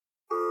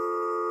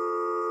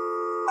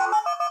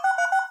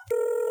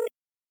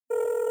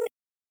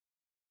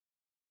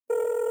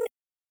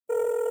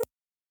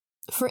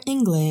For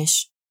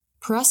English,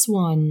 press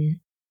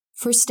 1.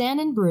 For Stan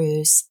and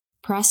Bruce,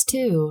 press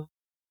 2.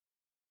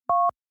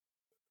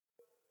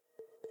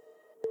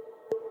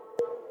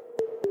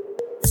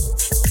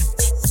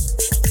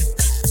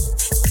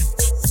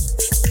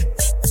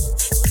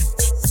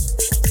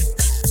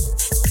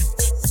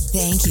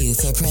 Thank you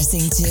for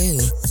pressing 2.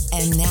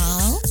 And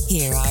now,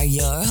 here are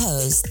your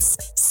hosts,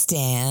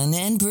 Stan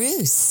and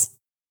Bruce.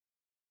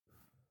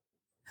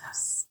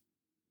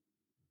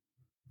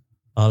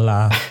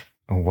 Hola.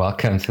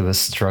 Welcome to the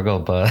struggle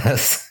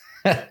bus.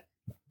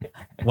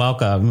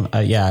 Welcome.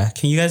 Can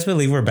you guys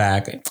believe we're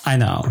back? I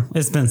know.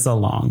 It's been so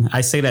long.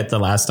 I say that the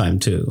last time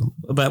too.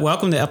 But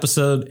welcome to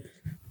episode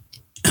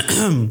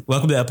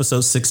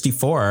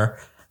 64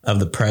 of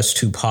the Press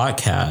 2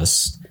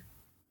 podcast.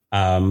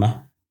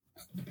 I'm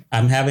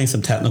having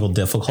some technical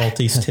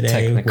difficulties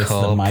today with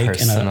the mic.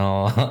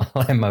 Personal,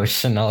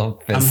 emotional,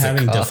 physical. I'm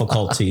having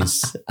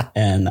difficulties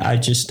and I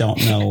just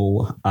don't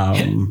know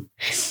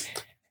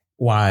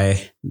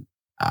why.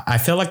 I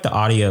feel like the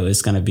audio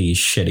is going to be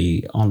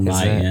shitty on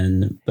my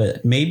end,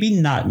 but maybe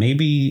not.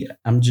 Maybe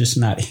I'm just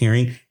not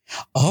hearing.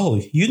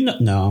 Oh,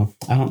 no,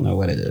 I don't know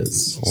what it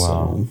is.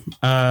 Wow. So,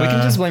 we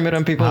can just blame it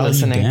on people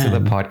listening to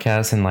the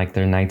podcast in like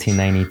their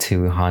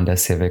 1992 Honda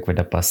Civic with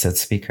a busted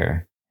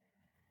speaker.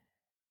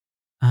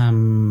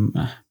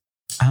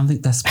 I don't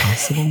think that's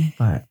possible,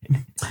 but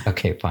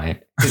okay, fine.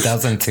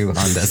 2002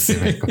 Honda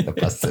Civic with a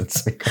busted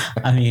speaker.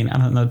 I mean, I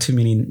don't know too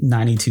many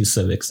 92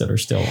 Civics that are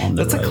still on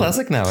the road. That's a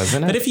classic now,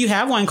 isn't it? But if you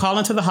have one, call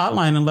into the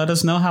hotline and let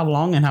us know how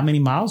long and how many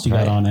miles you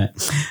got on it.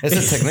 Is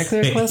it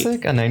technically a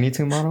classic? A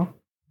 92 model?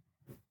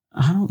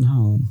 I don't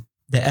know.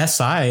 The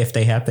SI, if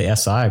they have the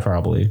SI,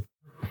 probably.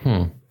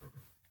 You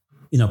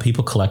know,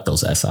 people collect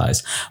those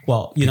SIs.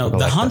 Well, you know,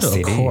 the Honda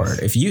Accord,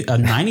 a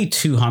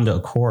 92 Honda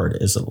Accord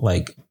is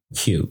like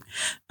cute.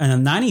 And a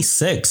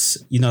 96,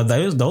 you know,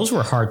 those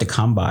were hard to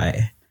come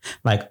by.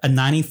 Like a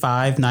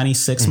 95,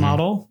 96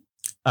 model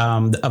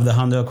of the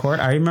Honda Accord.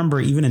 I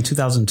remember even in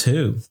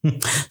 2002,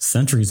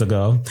 centuries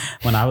ago,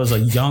 when I was a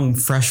young,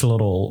 fresh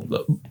little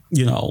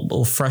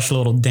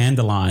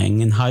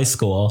dandelion in high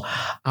school,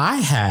 I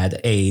had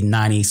a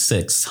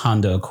 96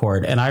 Honda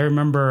Accord. And I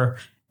remember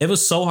it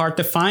was so hard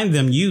to find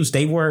them used.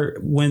 I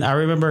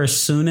remember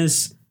as soon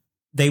as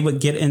they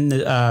would get in the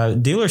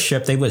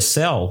dealership, they would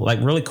sell like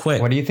really quick.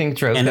 What do you think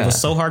drove that? And it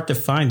was so hard to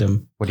find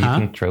them. What do you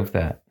think drove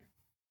that?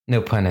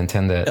 No pun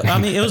intended. I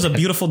mean, it was a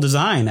beautiful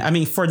design. I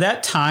mean, for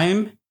that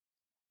time,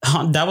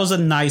 that was a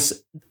nice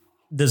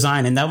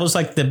design. And that was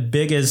like the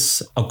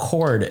biggest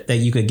Accord that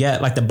you could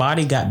get. Like the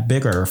body got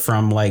bigger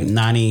from from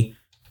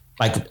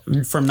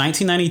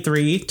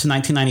 1993 to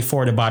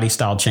 1994, the body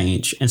style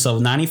changed. And so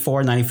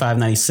 94, 95,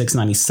 96,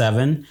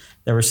 97,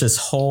 there was this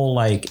whole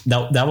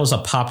that was a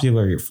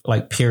popular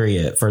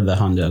period for the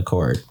Honda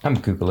Accord. I'm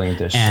Googling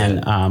this shit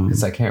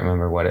because I can't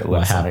remember what it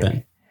looks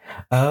like.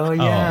 Oh,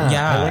 yeah.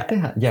 I like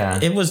that. Yeah.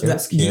 It was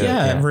cute.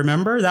 Yeah.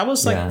 Remember? That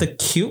was the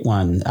cute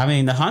one. I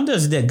mean, the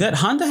Hondas did good.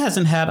 Honda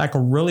hasn't had like a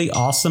really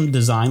awesome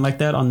design like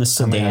that on the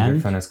sedan.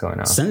 Your phone is going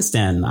off. Since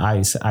then,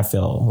 I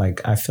feel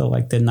like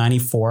the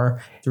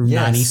 94 through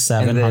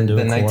 97 Honda Accords.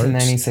 The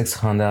 1996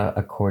 Honda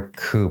Accord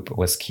Coupe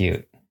was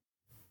cute.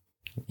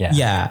 Yeah.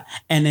 Yeah.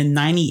 And in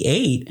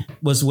 98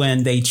 was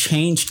when they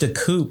changed the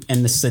coupe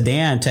and the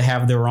sedan to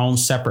have their own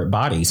separate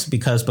bodies,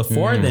 because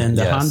before then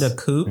the Honda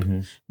Coupe,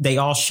 they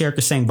all shared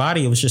the same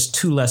body. It was just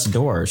two less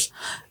doors.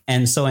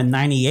 And so in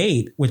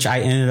 98, which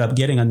I ended up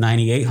getting a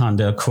 98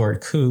 Honda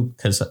Accord Coupe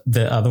because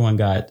the other one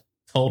got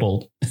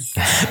totaled.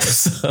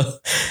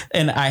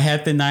 And I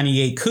had the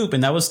 98 Coupe,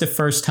 and that was the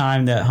first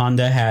time that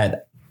Honda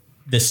had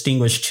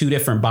distinguished two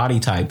different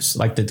body types.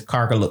 Like the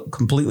car could look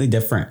completely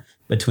different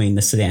between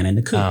the sedan and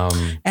the coupe.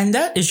 And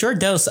that is your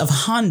dose of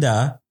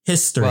Honda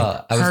history.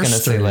 Well, I was going to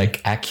say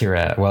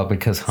Acura. Well,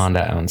 because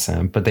Honda owns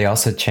them, but they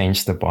also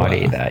changed the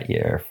body that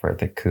year for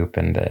the coupe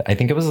and I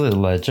think it was the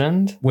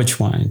Legend. Which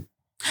one?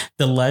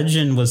 The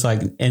Legend was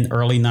like in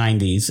early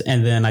 90s.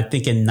 And then I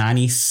think in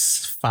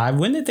 95,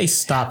 when did they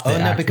stop the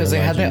Acura because they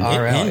Legend? had the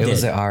RL. It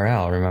was the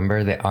RL.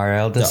 Remember the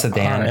RL, the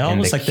sedan. RL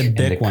was like the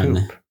big one.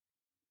 Coupe.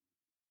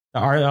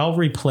 The RL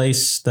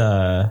replaced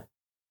the...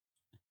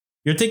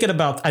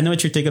 I know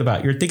what you're thinking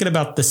about. You're thinking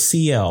about the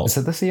CL. Is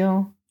it the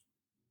CL?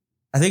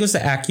 I think it was the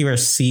Acura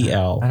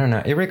CL. I don't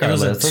know.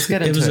 Regardless, let's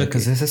get into it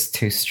because this is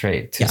too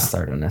straight to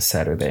start on a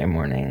Saturday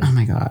morning. Oh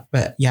my God.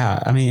 But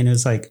yeah, I mean, it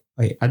was like,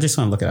 wait, I just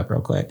want to look it up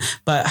real quick.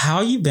 But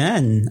how you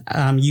been?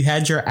 You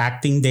had your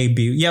acting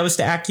debut. Yeah, it was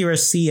the Acura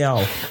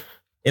CL.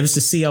 It was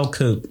the CL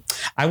Coupe.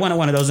 I wanted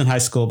one of those in high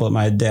school, but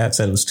my dad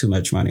said it was too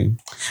much money.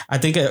 I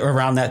think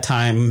around that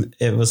time,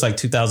 it was like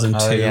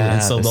 2002.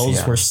 And so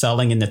those were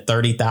selling in the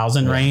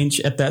 30,000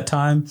 range at that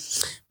time,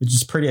 which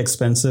is pretty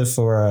expensive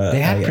for They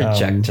had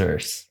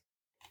projectors.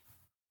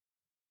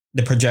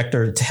 The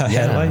projector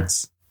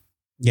headlights.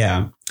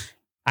 Yeah.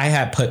 I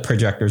had put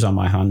projectors on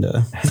my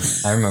Honda.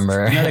 I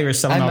remember. They were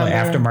selling all the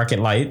aftermarket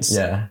lights.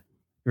 Yeah.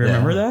 You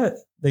remember that?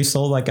 They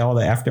sold like all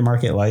the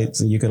aftermarket lights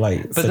and you could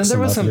like. But then there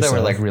was some that were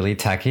like really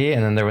tacky,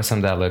 and then there was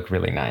some that looked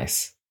really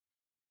nice.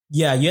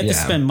 Yeah, you had to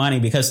spend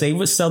money because they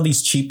would sell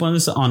these cheap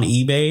ones on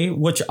eBay,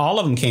 which all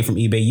of them came from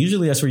eBay.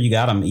 Usually that's where you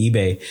got them,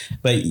 eBay.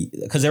 But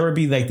because there would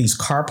be like these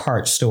car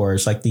part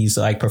stores, like these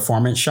like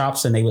performance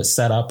shops, and they would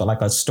set up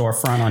like a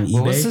storefront on eBay.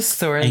 What was the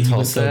store in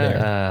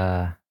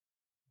Tulsa?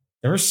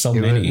 There were so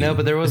many. No,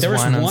 but there was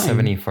one on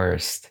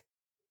 71st.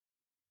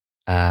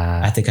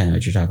 I think I know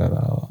what you're talking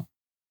about.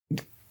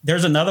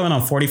 There's another one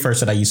on 41st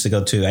that I used to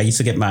go to. I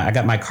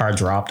got my car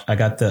dropped. I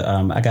got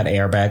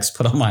airbags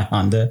put on my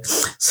Honda.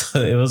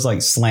 So it was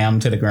like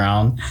slammed to the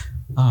ground.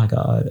 Oh my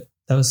God.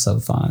 That was so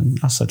fun.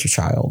 I was such a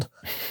child.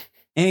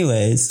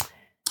 Anyways.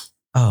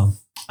 Yeah,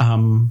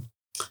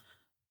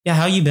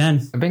 how you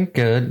been? I've been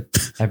good.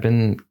 I've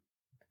been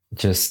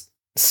just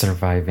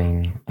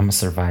surviving. I'm a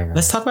survivor.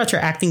 Let's talk about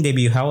your acting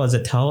debut. How was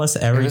it? Tell us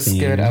everything.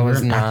 It was good. I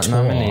was not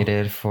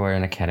nominated for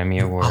an Academy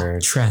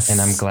Award.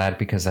 And I'm glad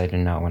because I did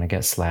not want to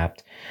get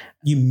slapped.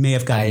 You may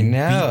have gotten beat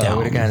down. I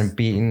would have gotten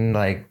beaten,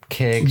 like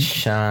kicked,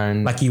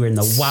 shunned. Like you were in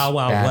the Wild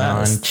Wild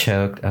West. On,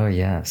 choked. Oh,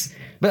 yes.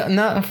 But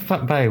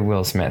not by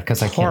Will Smith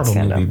because I can't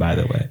stand him. Horrible movie, by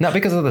the way. Not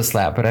because of the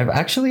slap, but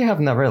I've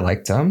never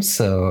liked him.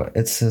 So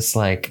it's just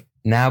like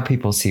now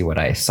people see what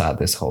I saw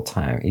this whole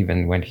time,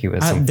 even when he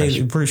was.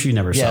 Bruce, you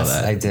never saw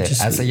that. I did.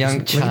 As a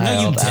young child,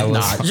 no, you did I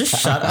was not. Just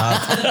shut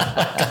up.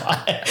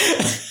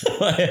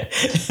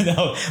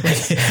 No,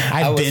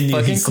 I was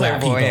fucking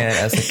clairvoyant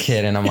as a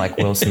kid, and I'm like,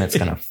 Will Smith's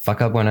gonna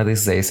fuck up one of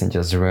these days and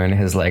just ruin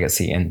his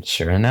legacy. And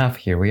sure enough,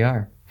 here we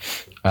are.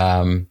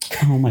 Oh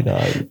my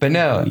God. But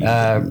no,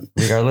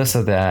 regardless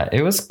of that,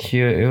 it was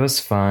cute. It was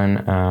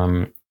fun.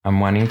 I'm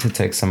wanting to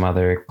take some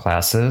other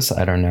classes.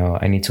 I don't know.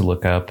 I need to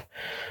look up.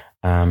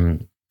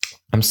 I'm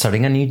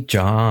starting a new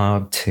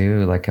job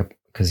too,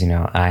 because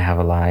I have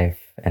a life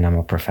and I'm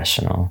a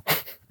professional.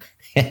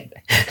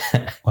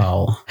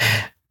 Well,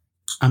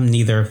 I'm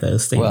neither of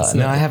those things. Well,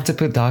 no, I have to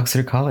put dogs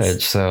through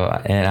college,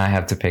 and I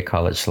have to pay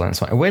college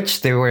loans, which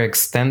they were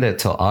extended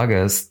till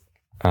August.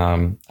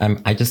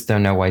 I just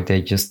don't know why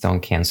they just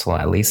don't cancel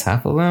at least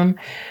half of them.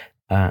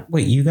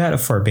 Wait, you got a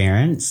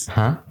forbearance?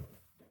 Huh?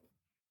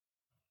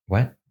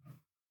 What?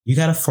 You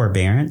got a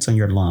forbearance on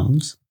your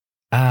loans?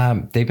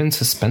 They've been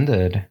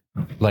suspended,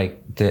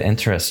 like the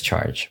interest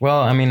charge.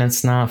 Well, I mean,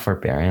 it's not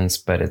forbearance,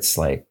 but it's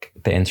like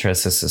the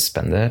interest is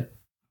suspended.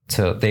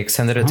 So they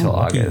extended it till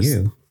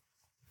August.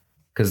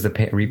 Because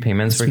the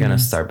repayments were going to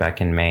start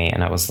back in May,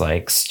 and I was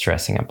like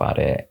stressing about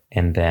it.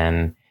 And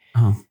then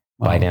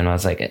Biden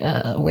was like,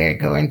 we're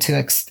going to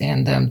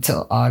extend them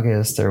till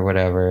August or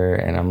whatever.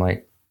 And I'm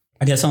like,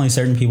 I guess only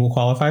certain people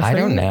qualify for it? I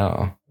don't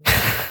know.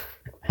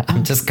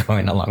 I'm just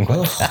going along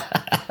with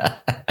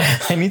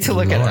that. I need to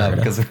look it up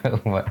because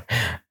what?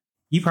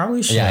 You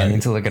probably should. Yeah, I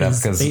need to look it up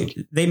because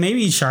they may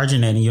be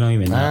charging it and you don't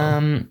even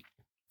know.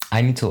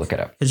 I need to look it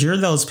up because you're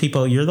those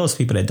people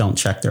that don't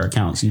check their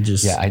accounts. You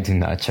just I do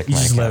not check my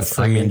accounts.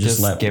 I mean,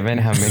 just given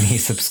how many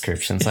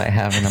subscriptions I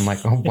have, and I'm like,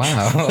 oh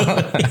wow.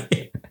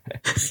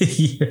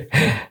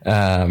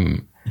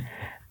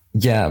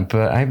 Yeah,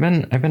 but I've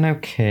been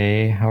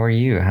okay. How are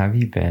you? How have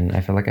you been?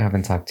 I feel like I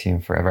haven't talked to you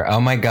in forever. Oh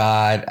my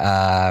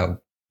God.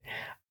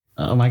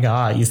 Oh my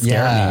God, you scared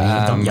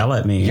me. Don't yell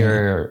at me.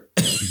 Your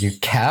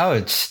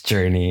couch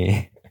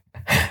journey.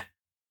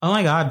 Oh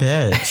my God,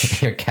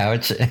 bitch. Your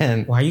couch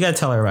and why you gotta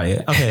tell everybody?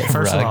 Okay,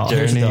 first of all,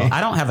 here's the deal.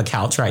 I don't have a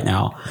couch right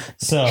now.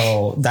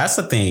 So that's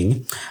the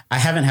thing. I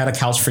haven't had a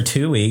couch for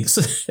 2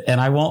 weeks and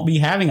I won't be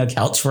having a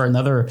couch for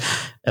another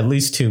at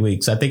least 2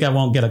 weeks. I think I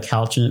won't get a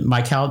couch.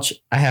 My couch,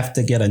 I have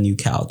to get a new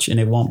couch and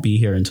it won't be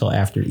here until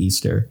after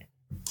Easter,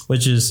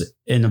 which is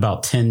in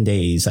about 10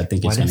 days. I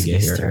think it's going to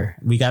get here.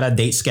 We got a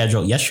date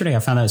scheduled. Yesterday, I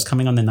found out it's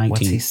coming on the 19th.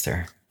 What's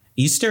Easter?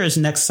 Easter is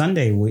next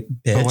Sunday, bitch.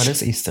 Oh, what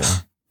is Easter?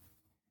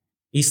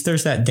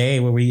 Easter's that day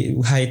where we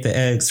hide the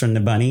eggs from the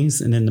bunnies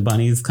and then the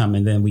bunnies come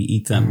and then we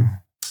eat them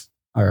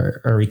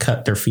or we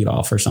cut their feet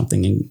off or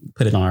something and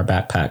put it on our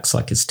backpacks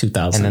like it's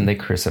 2000. And then they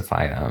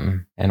crucify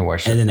them and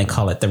worship and then them. They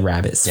call it the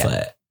rabbit's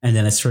foot. And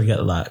then it's for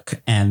good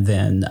luck. And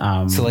then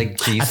so like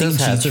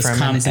Jesus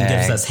comes and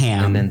gives us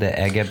ham. And then the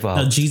egg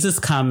evolves. No, Jesus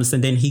comes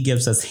and then he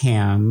gives us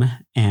ham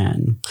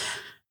and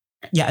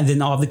and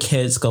then all the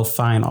kids go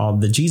find all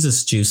the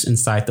Jesus juice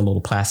inside the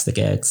little plastic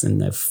eggs in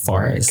the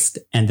forest.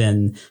 Right. And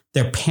then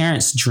their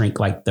parents drink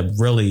like the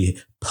really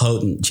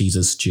potent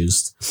Jesus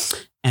juice.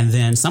 And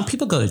then some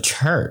people go to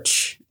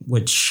church,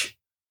 which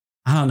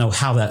I don't know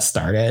how that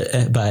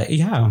started, but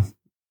yeah,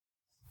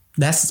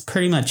 that's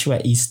pretty much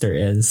what Easter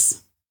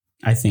is,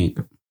 I think.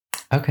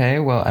 Okay.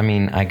 Well, I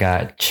mean, I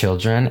got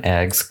children,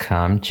 eggs,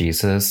 come,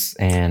 Jesus,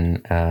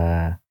 and,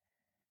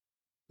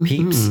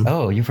 Peeps. Mm-hmm.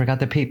 Oh, you forgot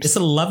the Peeps. It's a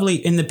lovely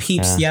in the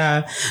Peeps.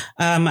 Yeah.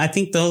 I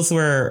think those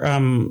were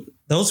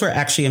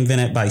actually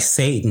invented by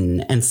Satan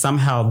and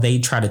somehow they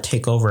try to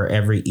take over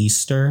every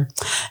Easter.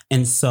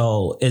 And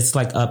so it's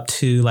like up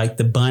to like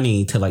the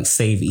bunny to like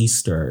save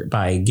Easter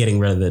by getting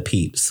rid of the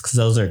Peeps because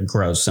those are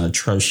gross and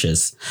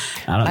atrocious.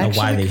 I don't know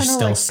why they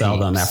still sell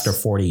them after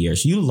 40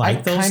 years. You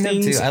like those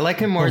things? I like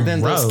them more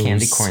than those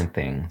candy corn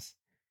things.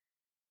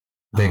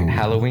 The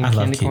Halloween I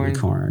candy love candy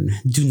corn.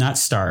 Do not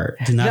start.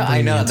 Do not. No,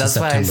 I know. That's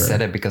September. why I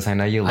said it, because I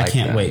know you like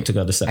them. I can't wait to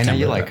go to September. I know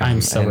you like them.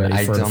 I'm so ready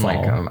I for don't the fall.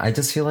 like them. I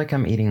just feel like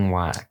I'm eating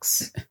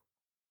wax.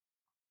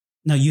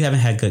 No, you haven't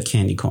had good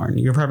candy corn.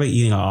 You're probably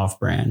eating an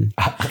off-brand.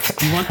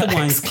 You want the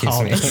ones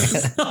called...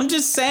 I'm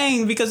just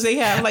saying, because they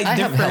have like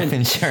different... I have health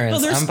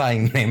insurance. I'm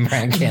buying name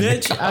brand candy.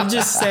 Bitch, I'm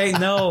just saying,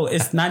 no,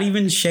 it's not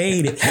even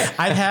shade.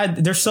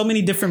 There's so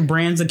many different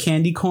brands of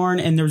candy corn,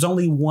 and there's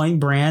only one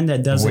brand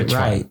that does it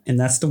right. And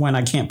that's the one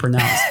I can't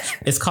pronounce.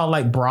 It's called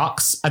like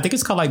Brock's. I think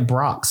it's called like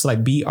Brock's,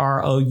 like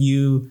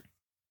BROUG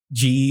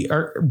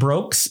or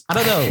Brokes. I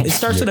don't know. It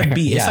starts with a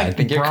B. It's like I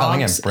think you're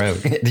calling it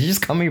broke. Did you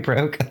just call me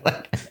broke?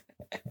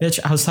 Bitch,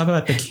 I was talking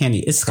about the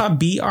candy. It's called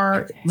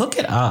BR. Look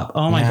it up.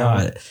 Oh my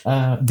God.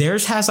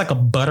 Theirs has like a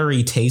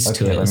buttery taste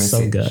to it. It's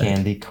so good.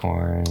 Candy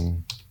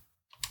corn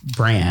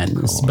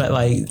brands, but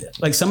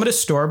like some of the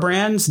store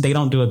brands, they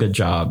don't do a good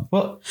job.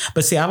 Well,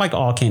 but see, I like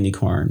all candy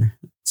corn.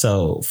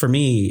 So for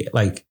me,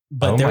 like,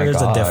 but there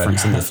is a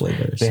difference in the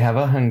flavors. They have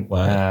a hold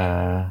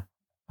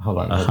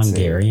on, a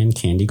Hungarian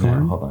candy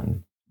corn. No, hold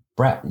on,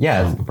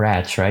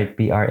 Bratch, right?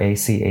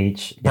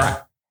 BRACH.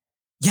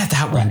 Yeah,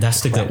 that one.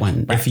 That's the good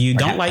one. If you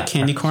don't like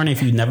candy corn,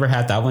 if you never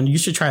had that one, you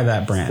should try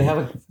that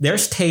brand.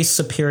 Theirs tastes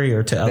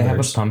superior to others. They have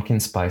a pumpkin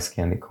spice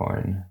candy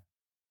corn.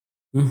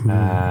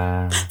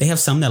 Mm-hmm. They have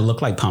some that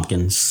look like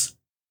pumpkins.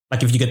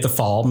 Like if you get the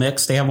fall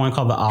mix, they have one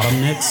called the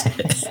autumn mix.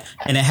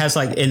 And it has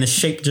like in the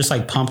shape just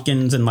like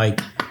pumpkins and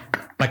like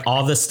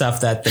all the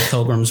stuff that the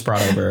pilgrims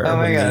brought over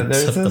when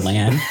they took the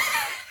land.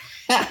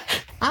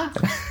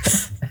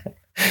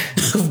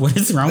 What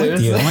is wrong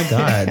with you? Oh my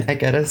God. I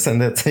gotta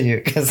send it to you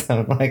because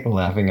I'm like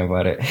laughing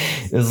about it.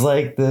 It's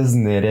like this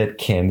knitted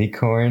candy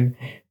corn,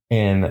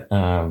 and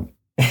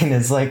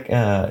it's like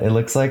it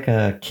looks like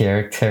a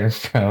character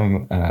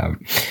from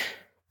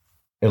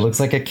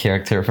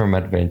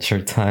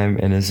Adventure Time,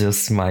 and it's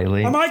just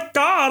smiling. Oh my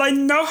God, I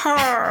know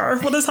her.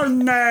 What is her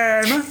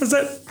name?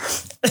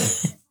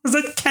 Is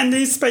it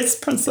Candy Space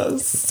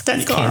Princess?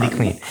 Candy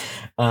Queen.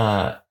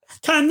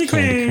 Candy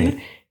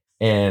Queen.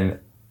 And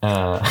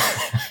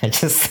I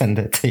just send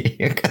it to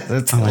you because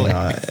it's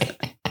hilarious.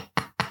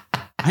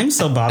 I'm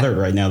so bothered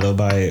right now though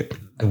by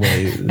the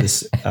way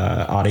this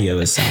audio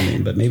is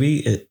sounding, but maybe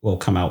it will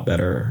come out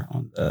better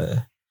on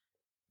the.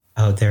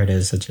 Oh, there it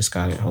is. I just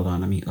got it. Hold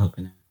on, let me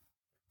open it.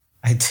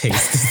 I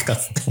taste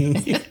disgusting.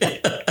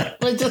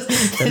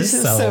 It's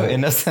just so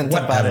innocent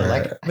about it.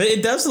 Like, but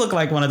it does look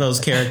like one of those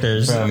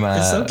characters. From,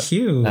 it's so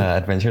cute.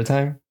 Adventure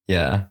Time.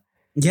 Yeah.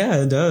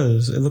 Yeah, it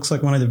does. It looks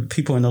like one of the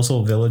people in those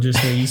little villages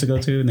they used to go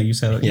to, and they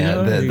used to have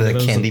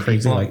the candy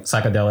crazy people, like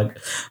psychedelic.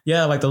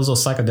 Yeah, like those little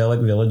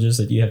psychedelic villages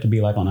that you have to be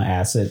like on an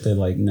acid to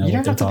like know. You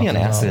don't have to be on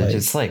acid. About.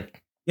 Just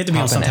like you have to be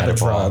on some type of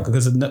drug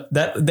because it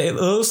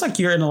looks like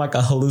you're in like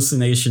a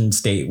hallucination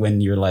state when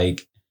you're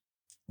like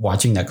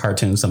watching that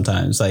cartoon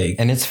sometimes. Like,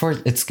 and it's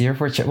geared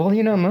for well,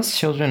 you know, most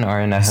children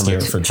are in a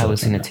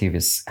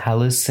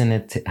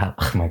hallucinatavia.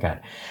 Oh my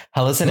God,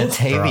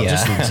 hallucinatavia.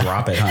 Just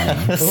drop it,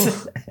 honey.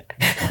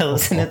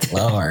 Hallucinative.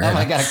 Oh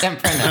my God, I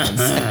can't pronounce.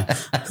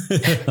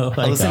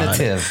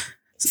 Hallucinative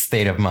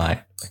state of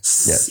mind.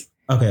 Yes.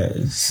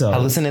 Okay, so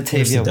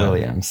hallucinatavia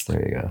Williams.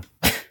 There you go.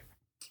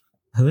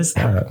 Who is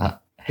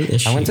that? Who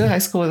is she? I went to high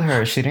school with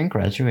her. She didn't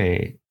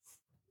graduate.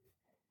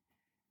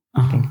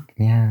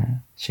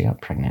 She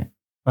got pregnant.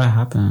 What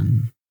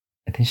happened?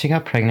 I think she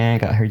got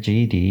pregnant, got her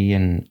GED,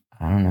 and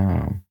I don't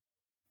know.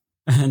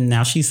 And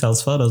now she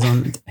sells photos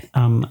on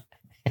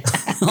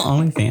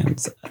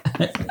OnlyFans.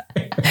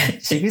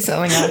 She'd be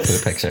selling out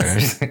food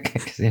pictures.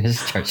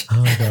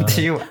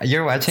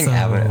 You're watching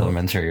Abbott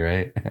Elementary,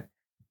 right?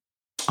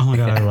 Oh my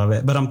God, I love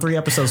it. But I'm 3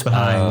 episodes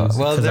behind.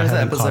 Well, there's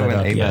an episode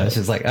when Ava,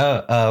 she's like,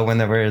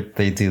 whenever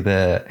they do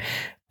the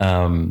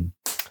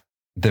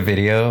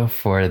video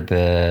for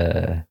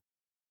the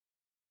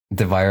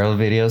viral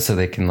video so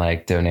they can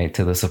like donate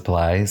to the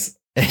supplies.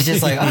 It's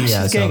just like,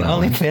 she's getting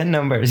OnlyFans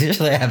numbers.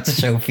 Usually I have to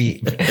show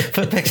feet,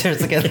 put pictures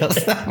to get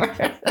those numbers.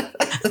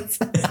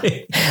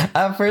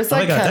 At first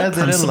I kind of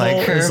didn't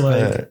like her,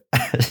 but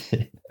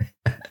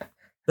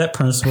that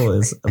principal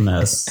is a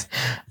mess.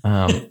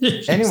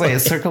 Anyway,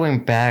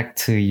 circling back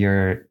to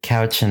your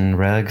couch and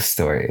rug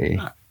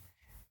story.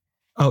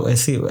 Oh, I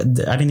see. I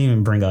didn't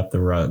even bring up the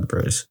rug,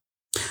 Bruce.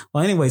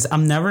 Well, anyways,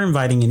 I'm never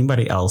inviting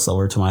anybody else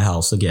over to my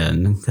house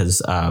again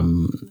because I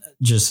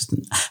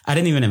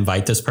didn't even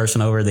invite this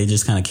person over. They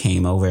just kind of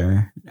came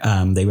over.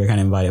 They were kind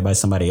of invited by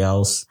somebody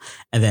else.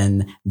 And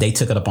then they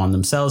took it upon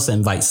themselves to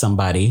invite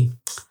somebody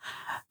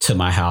to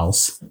my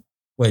house,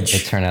 which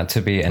it turned out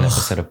to be an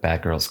episode of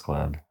Bad Girls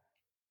Club.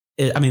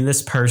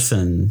 This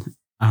person,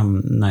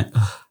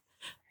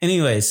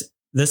 anyways,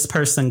 this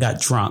person got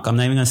drunk. I'm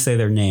not even going to say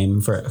their name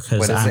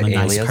because I'm a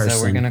nice person.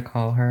 That we're going to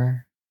call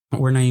her?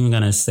 We're not even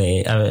going to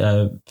say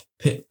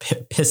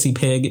pissy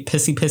pig,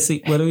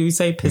 pissy. What do we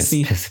say?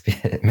 Pissy.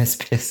 Miss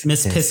Pissy.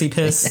 Miss Pissy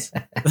Piss.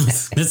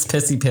 Miss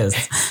Pissy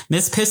Piss.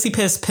 Miss Pissy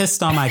Piss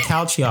pissed on my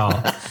couch, y'all.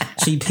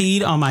 She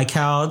peed on my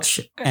couch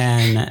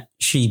and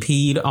she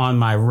peed on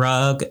my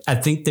rug. I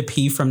think the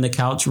pee from the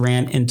couch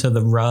ran into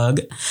the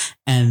rug.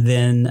 And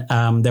then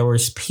there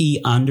was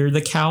pee under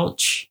the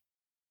couch.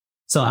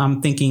 So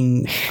I'm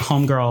thinking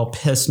homegirl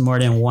pissed more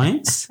than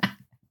once.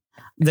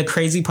 The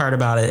crazy part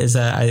about it is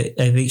that I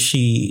think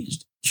she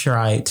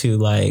tried to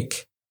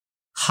like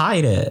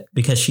hide it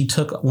because she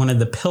took one of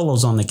the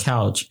pillows on the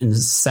couch and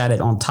sat it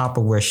on top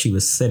of where she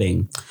was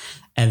sitting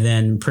and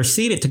then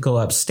proceeded to go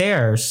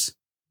upstairs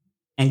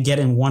and get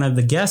in one of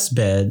the guest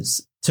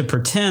beds to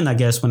pretend, I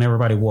guess, when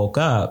everybody woke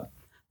up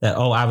that,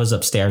 oh, I was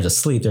upstairs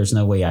asleep. There's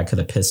no way I could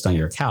have pissed on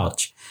your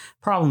couch.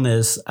 Problem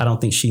is, I don't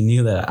think she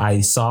knew that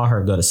I saw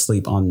her go to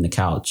sleep on the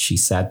couch. She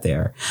sat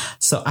there.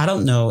 So I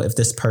don't know if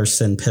this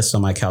person pissed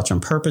on my couch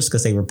on purpose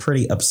because they were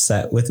pretty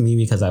upset with me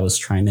because I was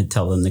trying to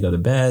tell them to go to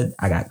bed.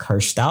 I got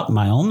cursed out in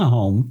my own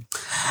home.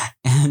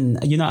 And,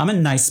 you know, I'm a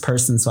nice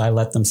person, so I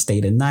let them stay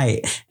the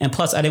night. And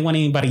plus, I didn't want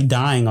anybody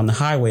dying on the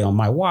highway on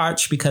my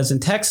watch because in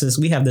Texas,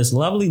 we have this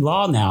lovely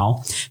law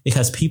now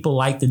because people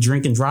like to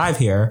drink and drive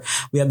here.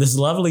 We have this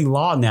lovely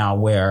law now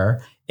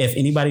where if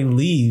anybody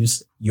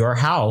leaves your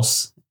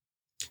house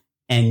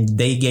and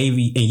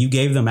you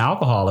gave them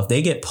alcohol, if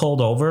they get pulled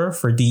over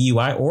for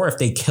DUI or if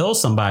they kill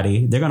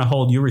somebody, they're going to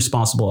hold you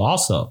responsible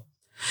also.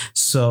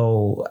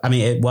 So, I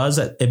mean, it was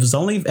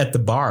only at the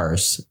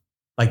bars.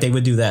 Like they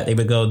would do that. They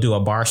would go do a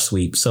bar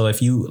sweep. So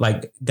if you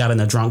like got in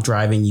a drunk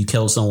driving, you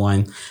killed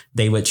someone,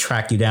 they would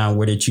track you down.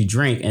 Where did you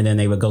drink? And then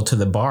they would go to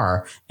the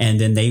bar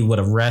and then they would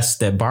arrest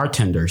the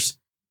bartenders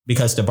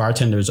because the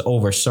bartenders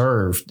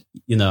overserved,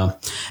 you know.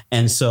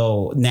 And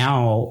so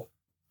now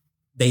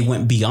they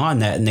went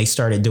beyond that and they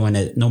started doing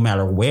it no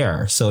matter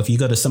where. So if you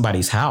go to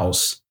somebody's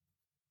house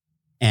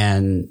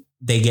and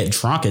they get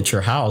drunk at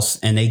your house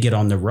and they get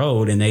on the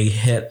road and they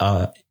hit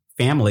a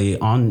family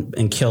on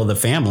and kill the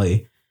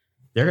family,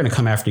 they're going to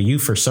come after you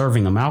for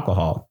serving them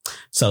alcohol.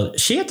 So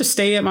she had to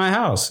stay at my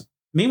house.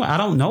 Meanwhile, I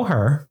don't know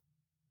her,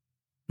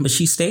 but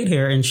she stayed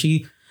here and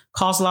she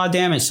caused a lot of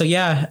damage. So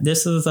yeah,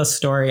 this is a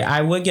story.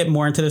 I would get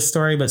more into this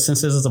story, but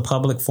since this is a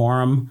public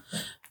forum,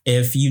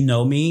 if you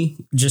know me,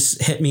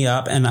 just hit me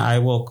up and I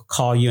will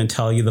call you and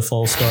tell you the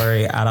full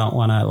story. I don't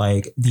want to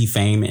like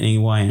defame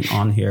anyone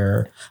on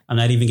here. I'm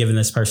not even giving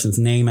this person's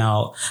name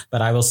out,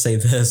 but I will say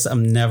this.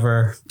 I'm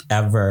never,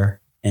 ever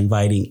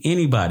inviting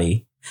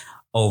anybody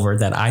over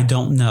that I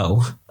don't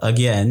know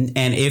again.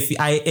 And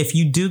if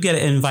you do get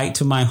an invite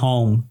to my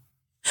home,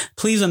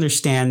 please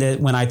understand that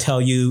when I tell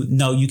you,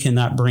 no, you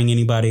cannot bring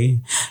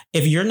anybody.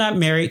 If you're not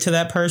married to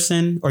that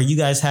person or you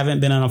guys haven't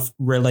been in a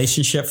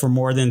relationship for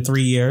more than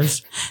 3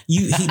 years,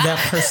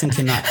 that person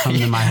cannot come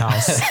to my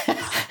house.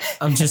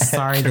 I'm just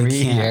sorry they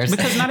can't. Years.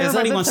 Because not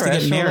everybody wants to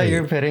get married.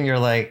 You're putting, you're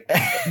like,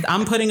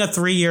 I'm putting a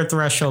 3-year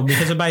threshold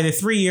because by the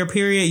 3-year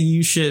period,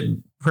 you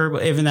should,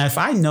 even if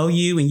I know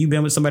you and you've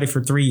been with somebody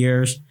for 3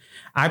 years,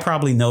 I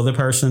probably know the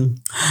person.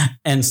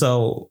 And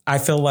so I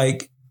feel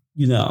like,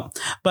 you know,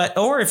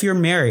 or if you're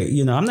married,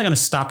 you know, I'm not going to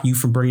stop you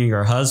from bringing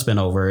your husband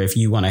over if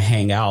you want to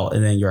hang out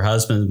and then your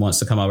husband wants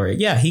to come over.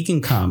 Yeah, he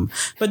can come.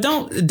 But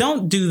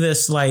don't do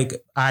this like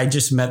I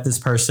just met this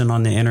person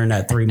on the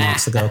internet 3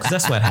 months ago, because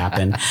that's what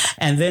happened.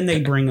 And then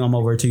they bring them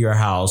over to your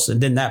house.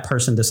 And then that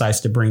person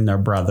decides to bring their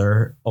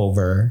brother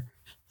over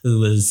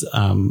who is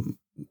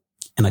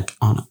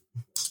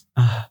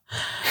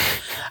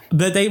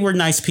but they were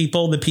nice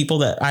people. The people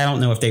that I don't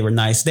know if they were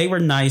nice. They were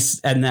nice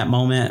in that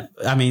moment.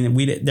 I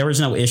mean, there was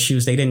no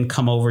issues. They didn't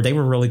come over. They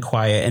were really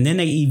quiet. And then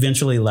they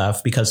eventually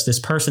left because this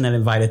person that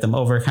invited them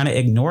over kind of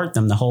ignored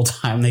them the whole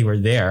time they were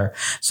there.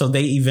 So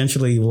they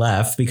eventually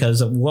left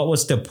because of what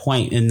was the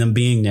point in them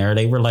being there?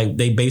 They were like,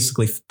 they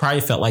basically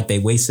probably felt like they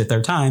wasted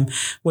their time,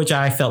 which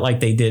I felt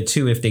like they did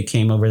too if they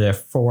came over there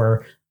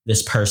for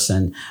this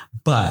person.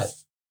 But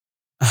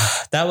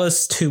that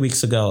was 2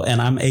 weeks ago, and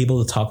I'm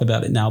able to talk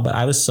about it now. But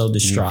I was so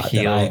distraught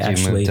that I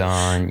actually moved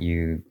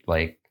on.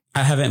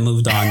 I haven't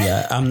moved on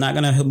yet. I'm not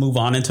going to move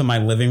on into my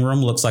living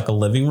room. Looks like a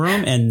living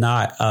room and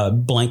not a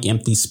blank,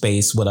 empty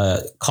space with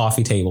a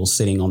coffee table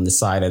sitting on the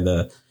side of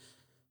the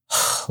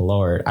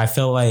Lord. I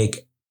feel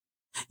like,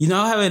 you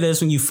know how it is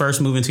when you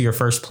first move into your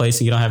first place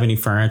and you don't have any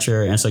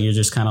furniture. And so you're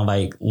just kind of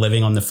like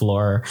living on the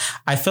floor.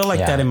 I feel like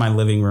that in my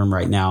living room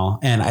right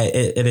now. And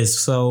it is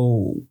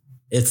so...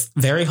 It's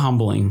very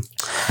humbling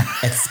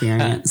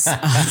experience.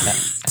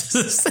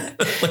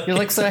 You're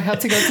like, so I have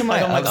to go to my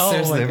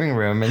upstairs living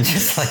room and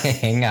just like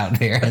hang out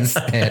there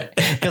instead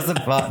because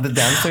the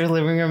downstairs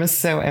living room is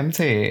so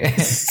empty.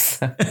 It's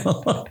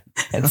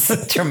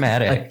so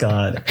traumatic. Oh,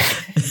 God.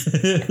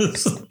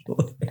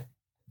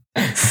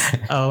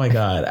 Oh my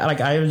God.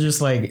 Like I was just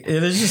like, it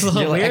is just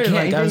so weird.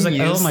 Like I was like,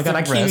 oh my God,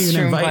 I can't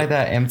even invite by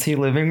that empty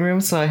living room.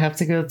 So I have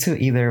to go to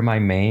either my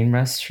main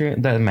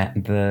restroom, the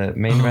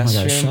main restroom.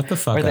 God, shut the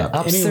fuck or the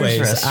up.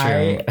 Upstairs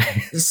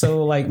restroom.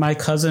 So like my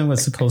cousin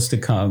was supposed to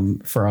come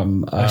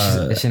from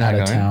is she not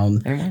out of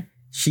town anymore?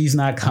 She's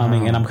not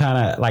coming. And I'm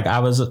kind of like, I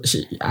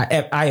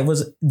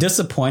was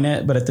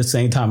disappointed, but at the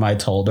same time I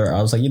told her,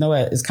 I was like, you know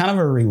what? It's kind of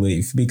a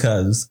relief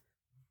because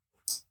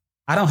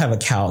I don't have a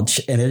couch,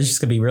 and it's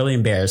just gonna be really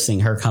embarrassing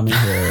her coming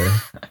here,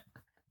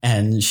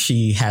 and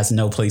she has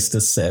no place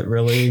to sit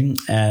really,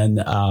 and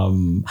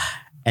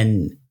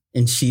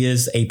she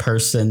is a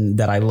person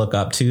that I look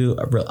up to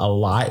a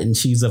lot, and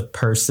she's a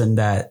person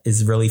that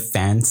is really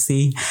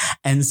fancy,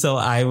 and so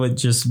I would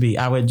just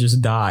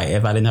die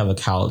if I didn't have a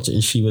couch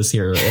and she was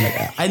here.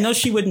 And I know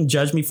she wouldn't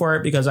judge me for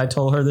it because I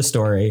told her the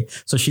story,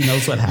 so she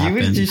knows what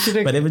happened.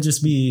 But it would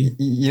just be,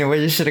 you know what,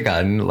 you should have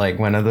gotten like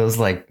one of those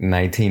like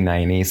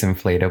 1990s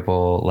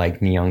inflatable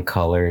like neon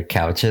color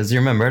couches. You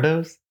remember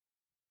those?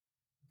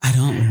 I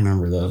don't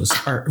remember those.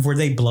 Or were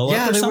they blow up?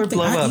 Yeah, or they something?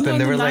 were blow up,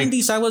 and they were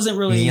 90s, like I wasn't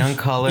really neon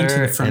color,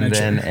 and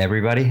then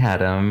everybody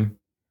had them.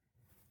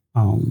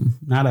 Oh,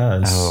 not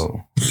us.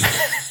 Oh,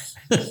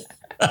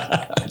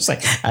 it's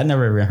like I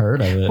never even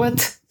heard of it.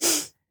 What?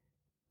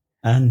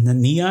 And the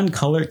neon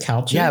colored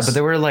couches. Yeah, but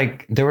they were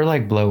like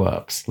blow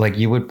ups. Like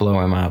you would blow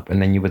them up, and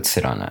then you would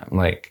sit on it.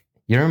 Like,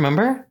 you don't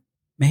remember?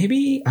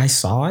 Maybe I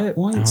saw it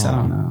once. I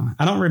don't know.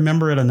 I don't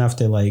remember it enough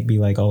to like be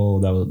like,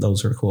 oh,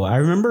 those are cool. I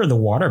remember the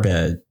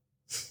waterbed.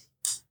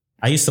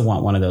 I used to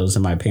want one of those,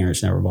 and my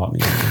parents never bought me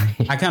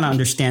one. I kind of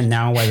understand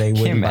now why they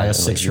wouldn't buy a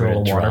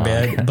 6-year-old a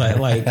waterbed, but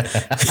like,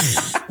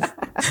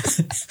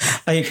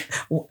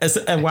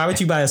 why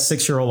would you buy a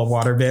 6-year-old a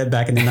waterbed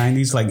back in the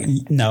 90s? Like,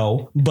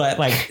 no, but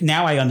like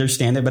now I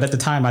understand it. But at the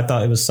time, I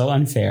thought it was so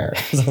unfair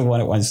because I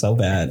wanted one so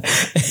bad.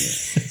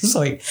 It's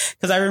like,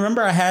 because I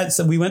remember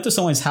we went to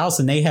someone's house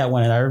and they had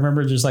one, and I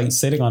remember just like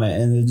sitting on it,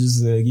 and it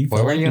just you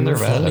felt like you were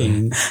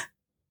floating.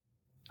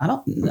 I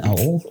don't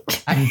know.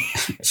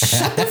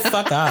 Shut the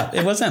fuck up.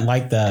 It wasn't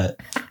like that.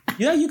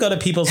 You know, you go to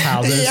people's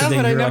houses and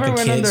then you're like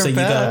a kid. So you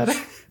go.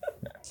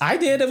 I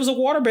did. It was a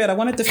waterbed. I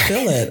wanted to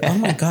fill it. Oh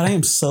my God. I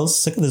am so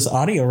sick of this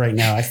audio right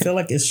now. I feel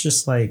like it's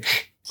just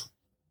like.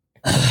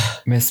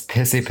 Miss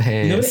Pissy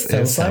Pace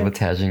is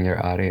sabotaging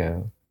your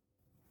audio.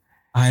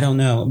 I don't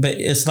know, but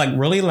it's like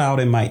really loud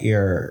in my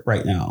ear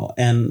right now.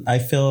 And I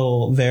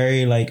feel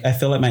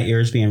like my ear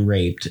is being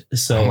raped.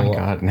 So. Oh my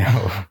God,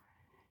 no.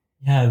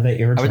 Yeah, the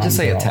eardrum. I would just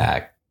say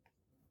attack.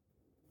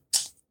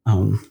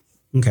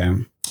 Okay.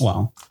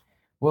 Well,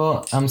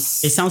 it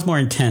sounds more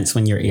intense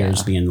when your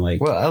ears being like.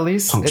 Well, at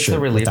least it's a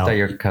relief that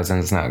your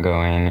cousin's not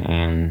going,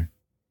 and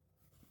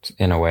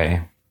in a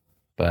way,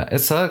 but it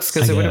sucks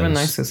because it would have been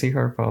nice to see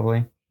her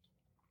probably.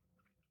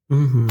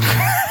 Mm-hmm.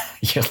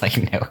 You're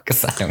like, no,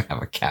 because I don't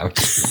have a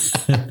couch.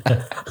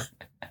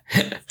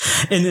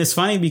 And it's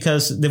funny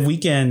because the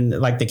weekend,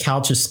 like the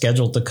couch is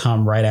scheduled to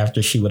come right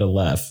after she would have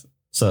left,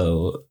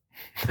 so.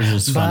 It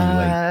was just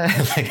funny.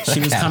 Like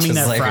she was coming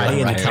that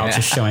Friday and the couch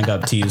is showing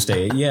up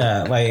Tuesday.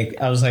 Yeah. Like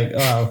I was like,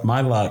 oh,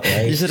 my luck.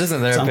 Right? You should have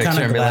sent there a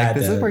picture and be like,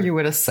 this is where you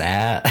would have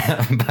sat.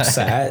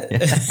 Sat.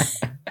 Yeah.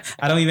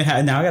 I don't even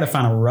have. Now I got to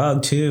find a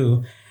rug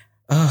too.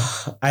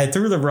 I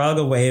threw the rug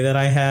away that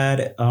I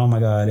had. Oh my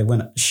God. It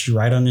went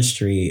right on the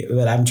street.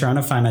 But I'm trying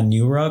to find a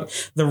new rug.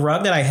 The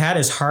rug that I had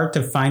is hard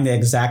to find the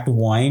exact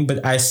one,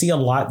 but I see a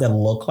lot that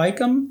look like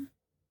them.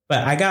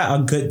 But I got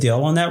a good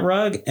deal on that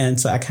rug. And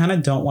so I kind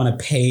of don't want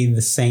to pay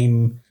the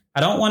same. I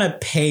don't want to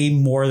pay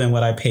more than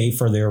what I paid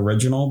for the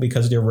original,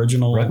 because the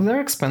original rugs are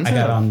expensive. I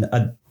got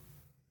on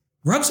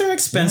rugs are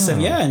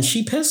expensive. Yeah. And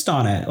she pissed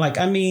on it. Like,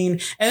 I mean,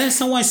 and then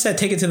someone said,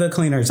 take it to the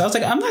cleaners. I was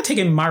like, I'm not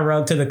taking my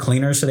rug to the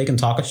cleaners so they can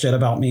talk shit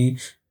about me.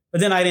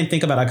 But then I didn't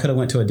think about it. I could have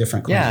went to a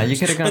different cleaner. Yeah, you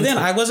could have gone. But then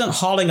I wasn't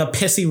hauling a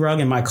pissy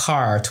rug in my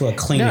car to a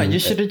cleaner. No, you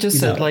should have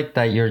just said like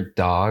that your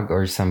dog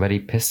or somebody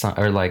pissed on,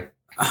 or like.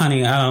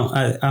 Honey,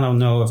 I don't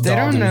know if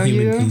dog and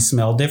human pee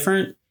smell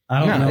different.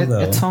 I don't know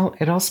though.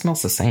 It all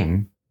smells the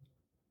same.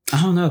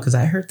 I don't know, because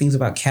I heard things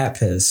about cat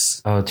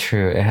piss. Oh,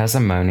 true. It has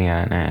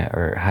ammonia in it,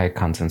 or high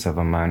contents of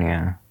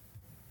ammonia.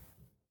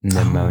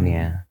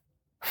 Pneumonia.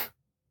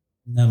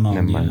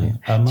 Pneumonia.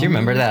 Do you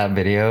remember that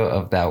video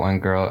of that one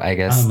girl? I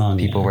guess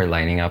people were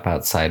lining up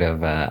outside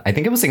of. I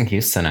think it was in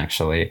Houston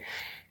actually.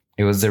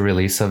 It was the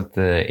release of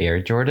the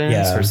Air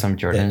Jordans or some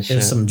Jordan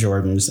shit. Some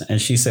Jordans.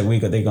 And she said,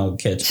 they going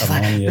to catch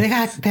ammonia. They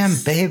got them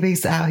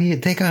babies out here.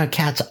 They going to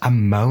catch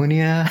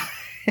ammonia.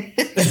 I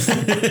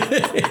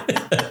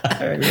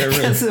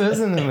remember. It was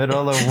in the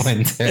middle of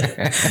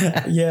winter.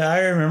 Yeah, I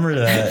remember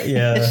that.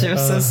 Yeah. She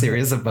was so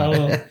serious about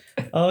it.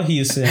 Oh,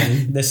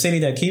 Houston, the city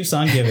that keeps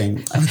on giving.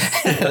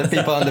 The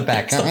people on the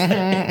back.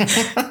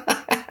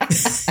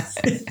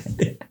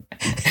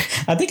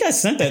 I think I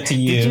sent that to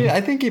you. Did you?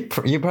 I think you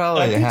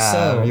probably have.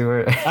 So.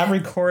 I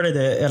recorded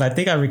it, and I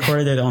think I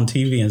recorded it on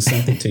TV and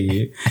sent it to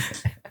you.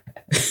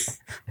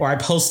 Or I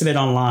posted it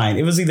online.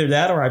 It was either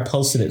that or I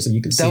posted it so you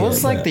could see it. That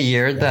was like the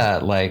year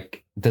that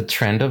like the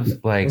trend of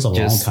like it was a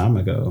long time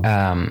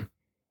ago.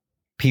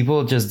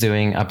 People just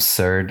doing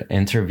absurd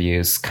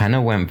interviews kind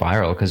of went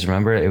viral, because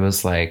remember it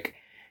was like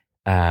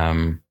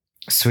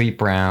Sweet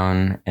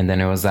Brown, and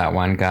then it was that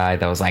one guy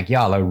that was like,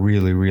 y'all are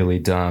really, really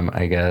dumb,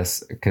 I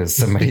guess, because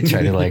somebody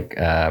tried to like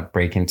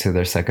break into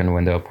their second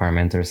window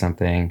apartment or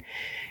something.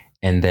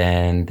 And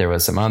then there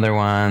was some other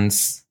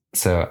ones.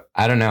 So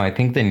I don't know. I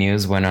think the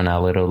news went on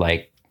a little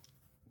like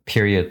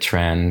period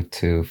trend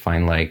to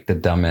find like the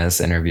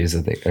dumbest interviews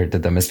or the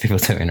dumbest people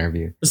to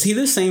interview. Was he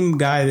the same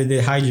guy that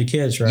did Hide Your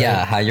Kids, right?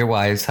 Yeah, hide your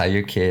wives, hide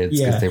your kids,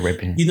 because they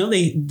rape him. You know,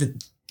 they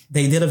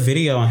did a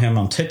video on him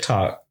on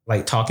TikTok,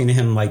 like talking to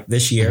him like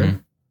this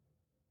year,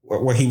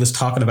 where he was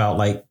talking about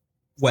like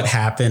what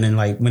happened and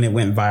like when it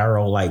went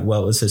viral, like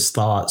what was his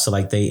thoughts. So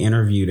like they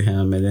interviewed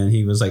him, and then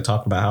he was like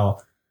talking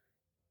about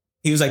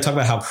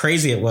how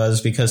crazy it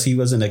was because he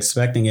wasn't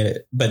expecting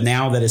it. But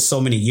now that it's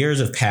so many years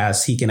have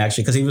passed, he can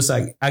actually, because he was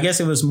like, I guess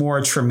it was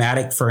more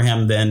traumatic for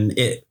him than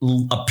it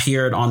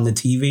appeared on the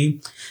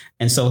TV.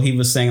 And so he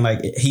was saying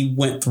like he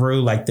went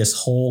through like this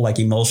whole like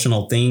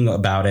emotional thing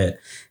about it.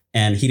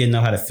 And he didn't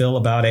know how to feel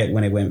about it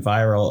when it went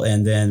viral.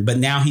 And then, but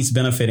now he's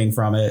benefiting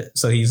from it.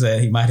 So he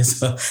said he might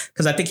as well,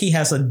 because I think he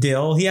has a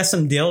deal. He has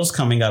some deals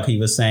coming up. He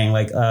was saying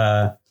like,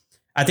 I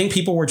think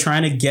people were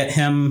trying to get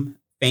him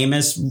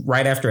famous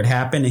right after it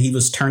happened, and he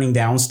was turning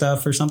down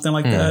stuff or something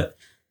like that.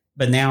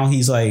 But now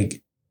he's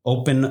like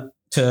open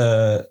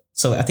to,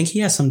 so I think he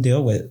has some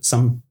deal.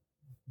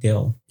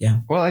 Yeah.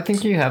 Well, I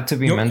think you have to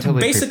be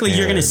mentally basically prepared.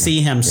 You're going to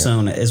see him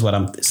soon is what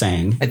I'm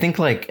saying. I think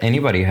like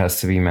anybody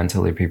has to be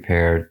mentally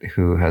prepared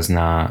who has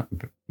not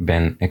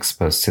been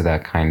exposed to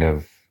that kind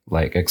of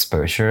like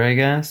exposure, I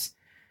guess.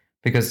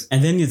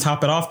 And then you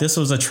top it off, this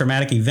was a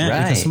traumatic event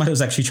because somebody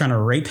was actually trying to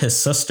rape his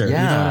sister. Yeah,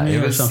 you know what I mean?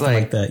 It was or something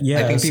like that. Yeah,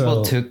 I think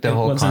people took the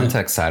whole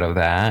context out of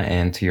that.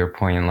 And to your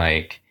point,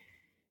 like,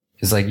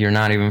 it's like you're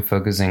not even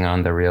focusing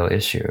on the real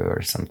issue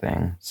or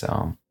something.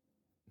 So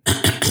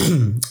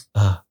I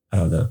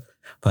don't know.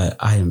 But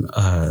I'm,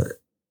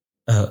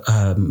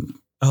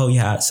 oh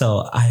yeah.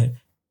 So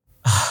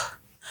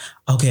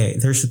okay.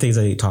 There's the things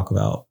I need to talk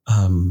about.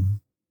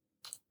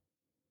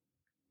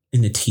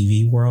 In the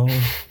TV world,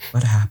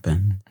 what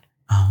happened?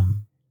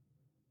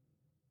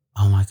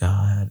 Oh my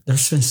God.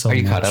 There's been so much. Are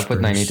you caught up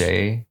with 90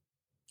 Day?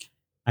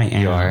 I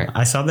am. You are?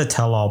 I saw the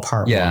tell-all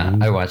part 1. Yeah,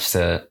 I watched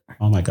it.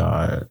 Oh my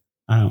God.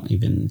 I don't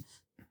even...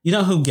 You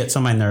know who gets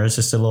on my nerves?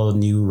 Just a little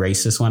new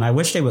racist one. I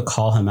wish they would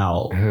call him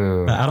out.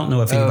 Who? But I don't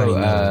know if anybody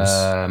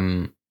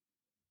knows.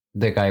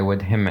 The guy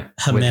with him.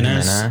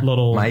 Jimenez,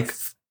 little Mike.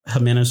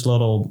 Jimenez,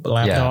 little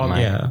black dog.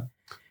 Mike. Yeah.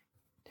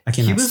 I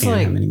cannot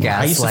stand him anymore.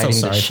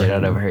 Gaslighting the shit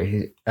out of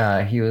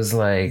her. He was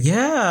like,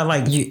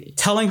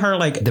 telling her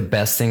like the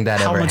best thing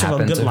that ever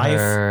happened to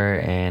her,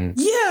 and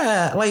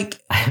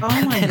like,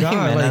 oh my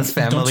God,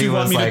 like, don't you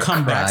want me to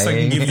come back so I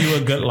can give you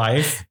a good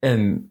life?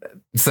 And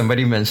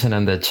somebody mentioned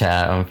in the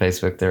chat on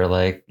Facebook, they're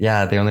like,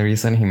 yeah, the only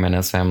reason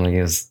Jimenez family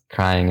is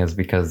crying is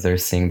because they're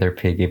seeing their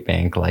piggy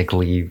bank like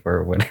leave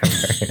or whatever,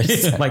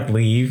 like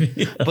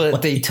leave.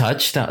 But they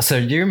touched on. So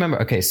do you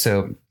remember? Okay,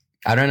 so.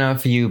 I don't know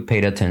if you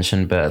paid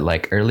attention, but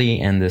like early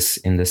in the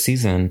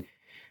season,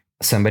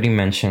 somebody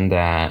mentioned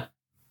that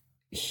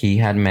he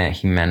had met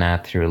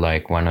Jimena through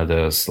like one of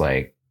those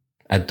like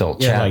adult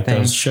chat like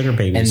things, those sugar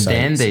baby and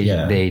sites.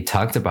 Then they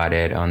talked about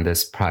it on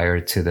this prior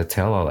to the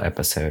tell-all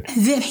episode.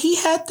 And then he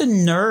had the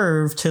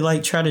nerve to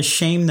like try to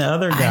shame the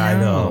other guy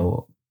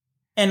though,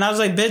 and I was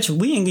like, "Bitch,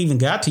 we ain't even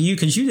got to you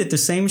because you did the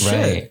same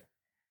shit."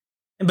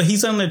 But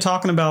he's on there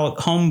talking about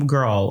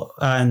homegirl,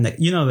 and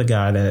you know the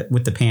guy that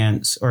with the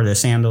pants or the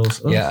sandals.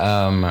 Oof.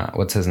 Yeah,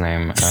 what's his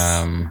name?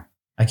 I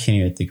can't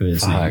even think of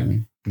his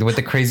name. With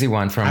the crazy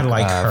one from I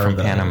like her from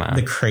though. Panama.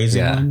 The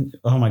crazy one.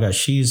 Oh my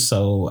gosh,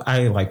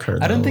 I like her.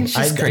 Though. I don't think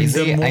she's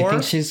crazy. I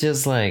think she's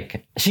just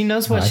like she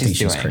knows what she's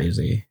doing. She's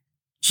crazy.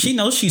 She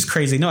knows she's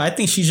crazy. No, I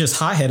think she's just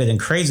hot-headed and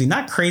crazy.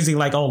 Not crazy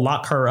like, oh,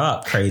 lock her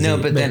up crazy. No,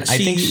 but then I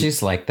think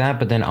she's like that.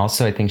 But then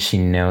also I think she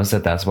knows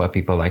that that's what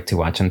people like to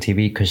watch on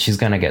TV because she's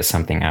going to get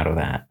something out of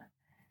that.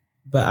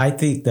 But I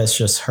think that's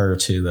just her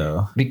too,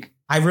 though.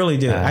 I really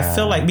do. I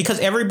feel like because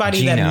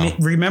everybody Gino.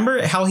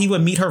 Remember how he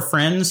would meet her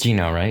friends?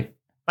 Gino, right?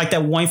 Like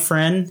that one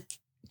friend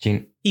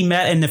he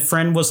met and the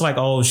friend was like,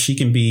 oh, she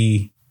can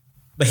be.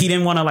 But he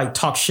didn't want to like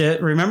talk shit.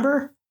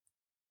 Remember?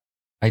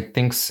 I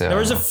think so. There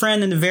was a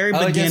friend in the very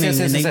beginning, and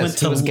they went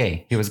to. He was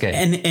gay. He was gay,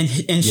 and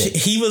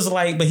he was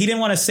like, but he didn't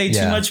want to say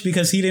too much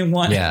because he didn't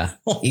want. Yeah,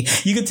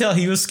 you could tell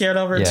he was scared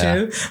of her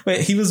too.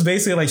 But he was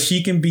basically like,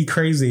 she can be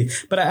crazy.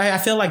 But I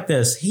feel like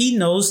this. He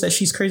knows that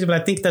she's crazy, but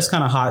I think that's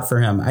kind of hot for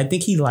him. I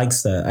think he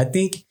likes that. I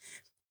think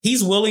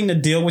he's willing to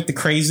deal with the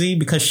crazy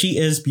because she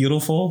is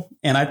beautiful,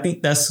 and I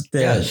think that's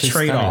the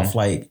trade-off.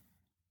 Like.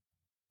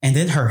 And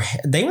then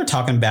they were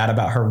talking bad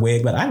about her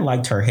wig, but I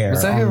liked her hair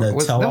on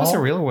the tell-all. That was a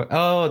real wig.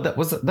 Oh, that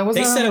was.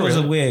 They said it was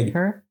a wig.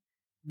 Her?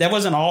 That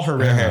wasn't all her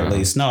real hair, at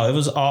least. No, it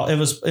was all. It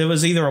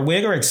was either a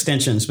wig or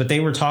extensions. But they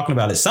were talking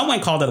about it.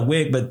 Someone called it a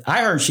wig, but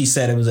I heard she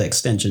said it was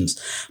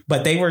extensions.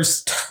 But they were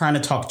trying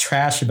to talk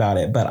trash about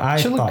it. But I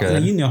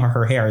thought, you know,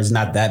 her hair is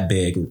not that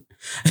big.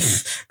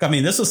 I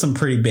mean, this was some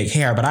pretty big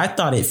hair, but I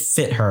thought it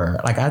fit her.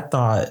 Like I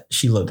thought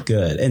she looked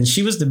good, and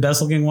she was the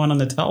best looking one on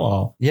the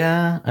tell-all.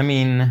 Yeah, I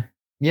mean.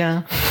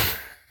 Yeah.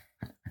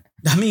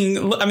 I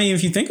mean,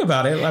 if you think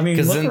about it, I mean,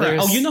 look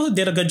around. Oh, you know who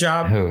did a good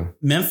job? Who?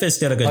 Memphis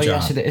did a good job. Yeah,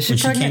 she did. Is she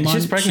pregnant?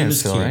 She's pregnant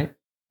still, right?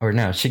 Or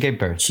no, she gave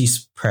birth.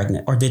 She's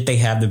pregnant. Or did they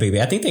have the baby?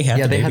 I think they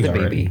had the baby. Yeah, they had the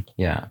baby.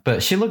 Yeah,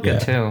 but she looked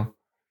good too.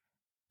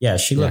 Yeah,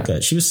 she looked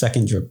good. She was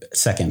second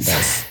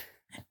best.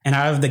 And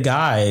out of the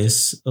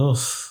guys,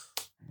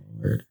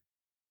 Lord.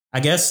 I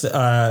guess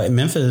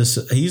Memphis,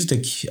 he's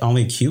the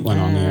only cute one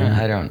on there.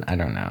 I don't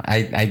know.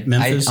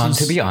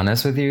 To be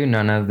honest with you,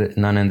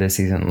 none in this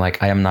season,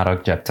 like I am not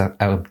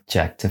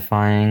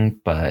objectifying,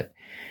 but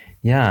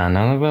yeah,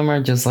 none of them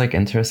are just like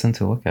interesting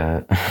to look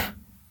at.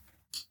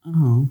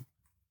 Oh.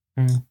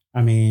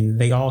 I mean,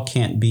 they all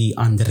can't be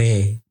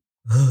Andre.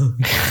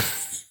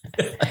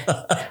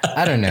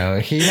 I don't know.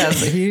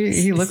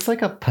 He looks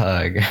like a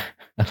pug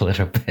a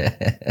little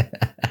bit.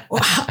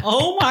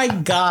 Oh my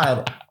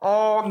God.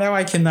 Oh, now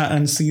I cannot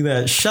unsee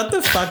that. Shut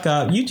the fuck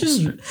up.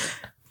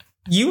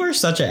 You are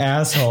such an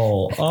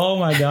asshole. Oh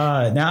my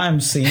God. Now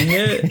I'm seeing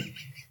it.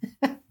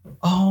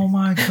 Oh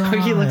my God.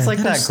 He looks like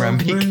that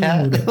grumpy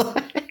cat.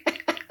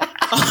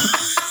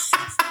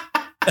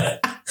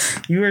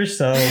 You are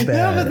so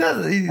bad.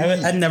 No,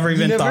 I never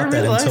even thought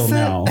that until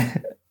now.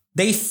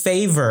 They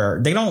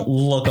don't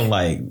look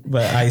alike,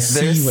 but I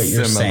see what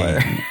you're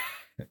saying.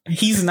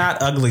 He's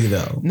not ugly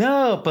though.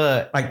 No,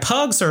 but like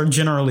pugs are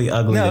generally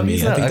ugly to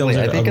me. I think those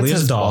are the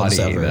ugliest dogs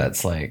ever.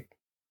 That's like,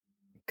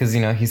 because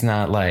he's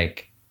not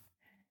like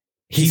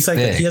he's like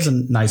he has a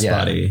nice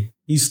body.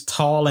 He's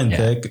tall and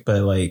thick,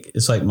 but like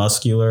it's like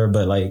muscular,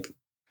 but like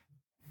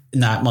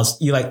not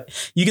you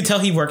can tell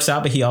he works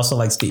out, but he also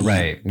likes to eat.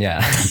 Right?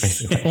 Yeah,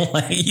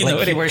 basically. He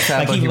works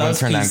out, but he won't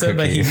turn down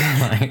cookies.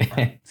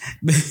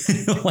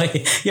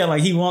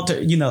 He won't.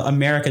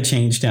 America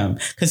changed him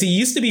because he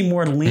used to be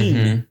more lean.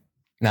 Mm-hmm.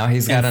 Now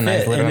he's got a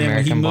nice little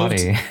American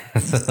body.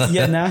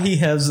 Yeah, now he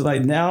has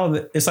now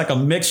it's like a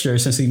mixture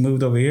since he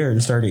moved over here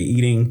and started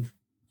eating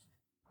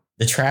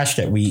the trash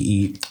that we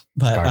eat.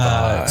 But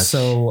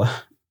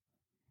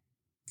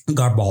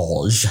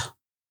garbage.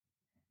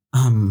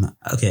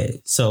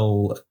 Okay,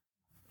 so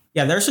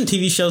yeah, there's some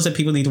TV shows that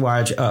people need to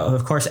watch.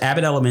 Of course,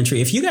 Abbott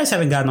Elementary. If you guys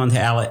haven't gotten onto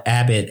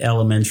Abbott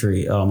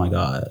Elementary, oh my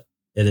God,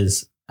 it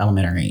is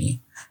elementary.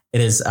 It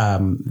is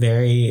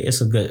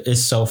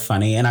it's so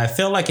funny. And I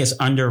feel like it's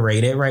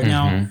underrated right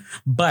now,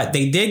 but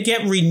they did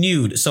get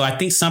renewed. So I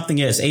think something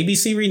is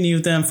ABC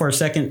renewed them for a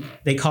second.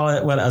 They call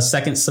it a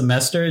second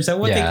semester. Is that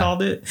what they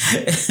called it?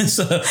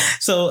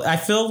 so I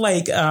feel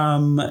like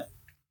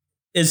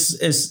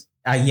it's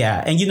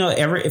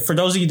And for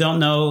those of you who don't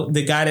know,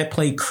 the guy that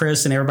played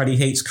Chris and Everybody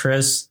Hates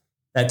Chris,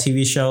 that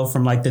TV show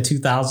from like the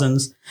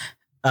 2000s,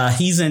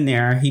 he's in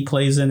there. He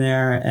plays in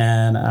there,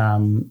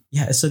 and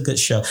it's a good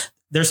show.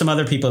 There's some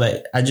other people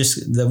that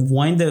the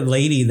one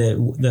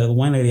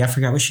lady, I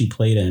forgot what she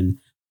played in.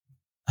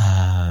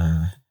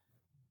 I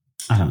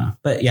don't know,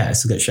 but yeah,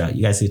 it's a good show.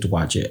 You guys need to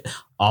watch it.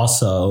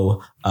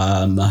 Also,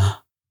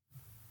 well,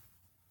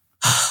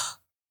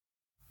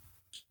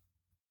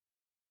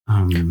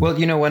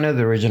 one of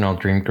the original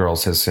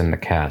Dreamgirls is in the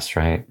cast,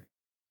 right?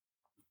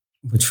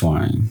 Which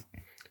one?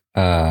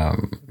 Oh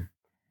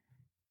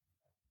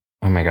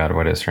my God,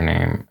 what is her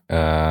name?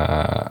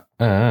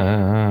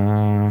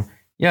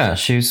 Yeah,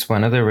 she's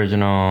one of the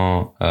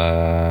original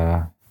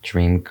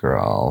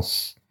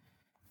Dreamgirls.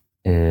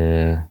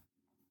 I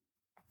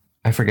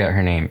forget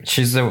her name.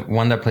 She's the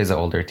one that plays the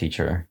older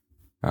teacher.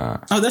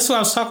 That's what I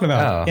was talking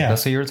about. Oh, yeah.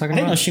 That's what you were talking about?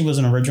 I didn't know she was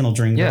an original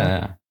Dreamgirl.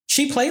 Yeah.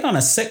 She played on a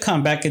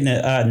sitcom back in the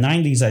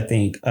 90s, I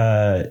think.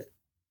 It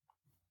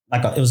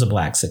was a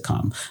black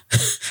sitcom.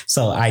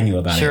 So I knew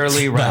about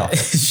Shirley it. Ralph.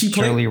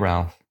 Shirley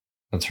Ralph.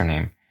 That's her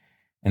name.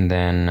 And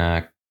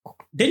then...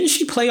 didn't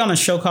she play on a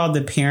show called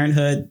The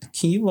Parenthood?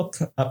 Can you look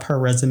up her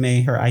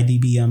resume, her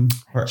IDBM?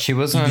 She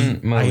was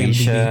on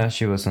Moesha.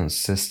 She was on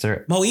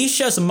Sister.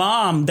 Moesha's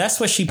mom. That's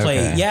what she played.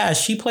 Okay. Yeah,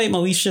 she played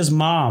Moesha's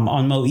mom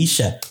on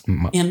Moesha.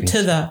 M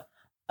to the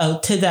O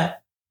to the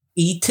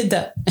E to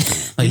the...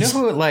 You know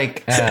who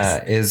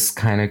is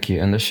kind of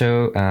cute in the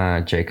show?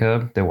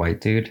 Jacob, the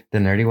white dude, the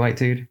nerdy white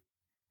dude.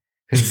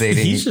 Who's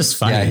dating. He's just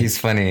funny. Yeah, he's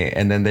funny.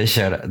 And then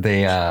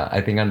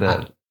I think on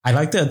the... I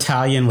like the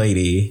Italian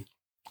lady.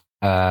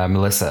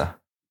 Melissa.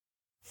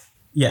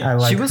 Yeah, I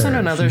like her. She was on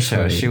another show.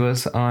 Funny. She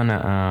was on...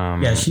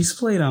 yeah, she's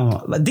played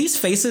on... These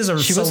faces are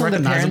so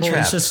recognizable.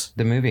 It's just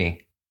the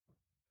movie.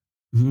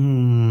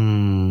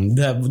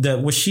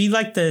 Was she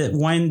like the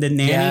one, the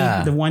nanny?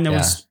 Yeah, the one that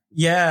was...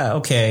 Yeah,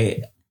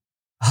 okay.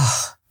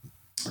 Oh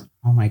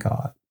my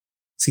God.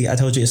 See, I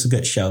told you it's a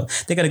good show.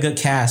 They got a good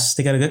cast.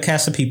 They got a good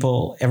cast of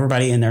people.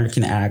 Everybody in there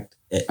can act.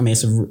 I mean,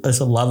 it's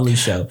a lovely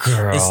show.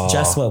 Girl. It's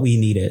just what we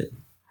needed.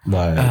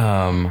 But,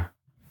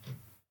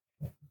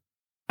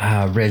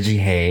 Reggie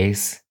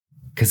Hayes,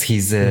 because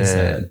he's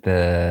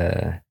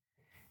the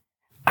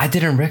I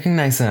didn't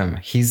recognize him.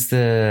 He's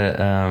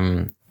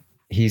the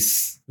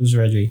who's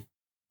Reggie?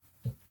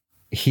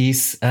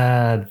 He's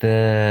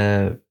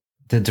the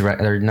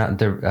director, not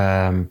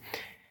the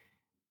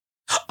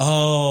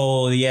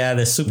oh yeah,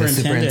 the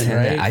superintendent.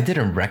 Right? I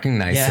didn't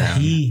recognize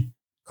him.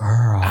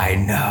 Girl, I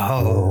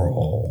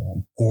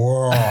know.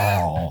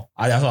 Girl.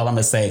 That's all I'm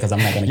gonna say because I'm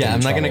not gonna. Yeah, I'm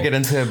not gonna get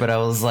into it. But I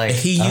was like,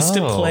 he used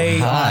to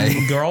play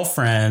on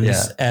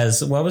Girlfriends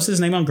as what was his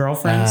name on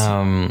Girlfriends?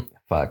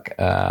 fuck.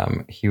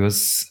 He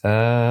was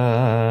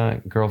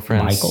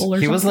girlfriend. Michael or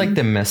he was like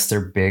something? the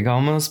Mr. Big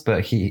almost,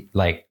 but he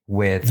like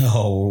with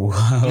No.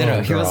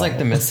 no, he was like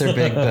the Mr.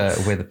 Big, but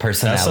with That's a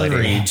personality.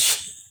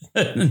 reach.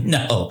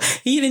 No,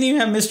 he didn't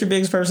even have Mr.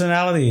 Big's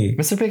personality.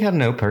 Mr. Big had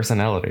no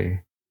personality.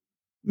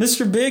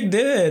 Mr. Big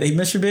did.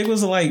 Mr. Big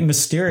was like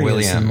mysterious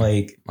William and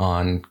like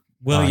on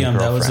William.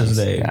 That was his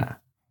name. Yeah,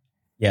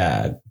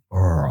 Yeah,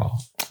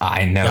 girl.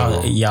 I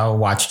know. Y'all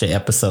watched the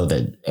episode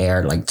that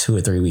aired like 2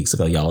 or 3 weeks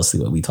ago. Y'all see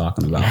what we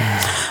talking about.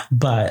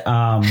 But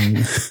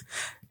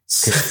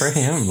Good for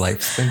him.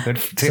 Life's been good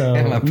to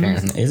him,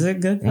 apparently. Is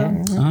it good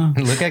though? Yeah.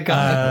 Look at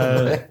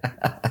God.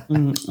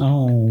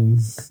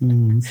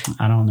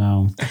 I don't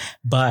know.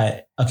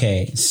 But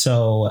okay,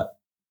 so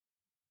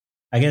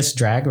I guess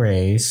Drag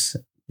Race.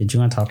 Did you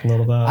want to talk a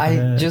little about I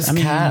it?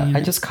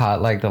 just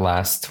caught like the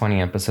last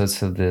 20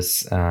 episodes of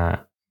this the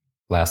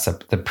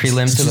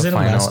prelims to the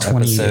final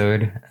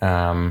episode.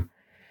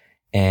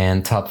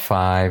 And top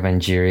 5,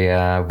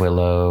 Angeria,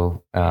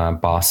 Willow,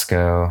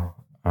 Bosco,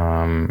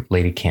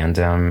 Lady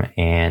Candom,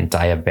 and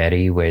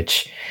Diabetti,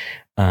 which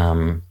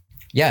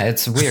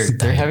it's weird.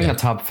 They're having a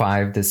top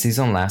 5. The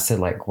season lasted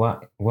like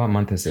what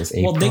month is this?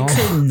 April? Well, they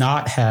could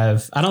not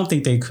have. I don't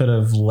think they could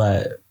have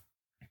let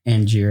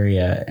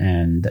Angeria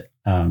and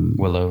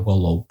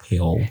Willow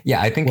Pill.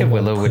 Yeah, I think if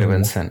Willow would have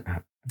been sent.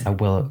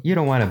 Willow, you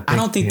don't want to. I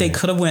don't think they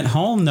could have went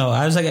home though.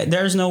 I was like,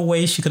 there's no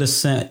way she could have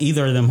sent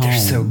either of them home. They're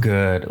so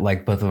good.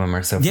 Like both of them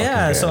are so.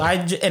 Yeah.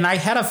 Fucking good. So I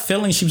had a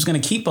feeling she was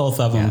going to keep both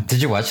of them. Yeah.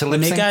 Did you watch the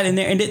lip sync? When they got in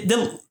there, and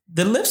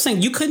the lip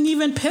sync, you couldn't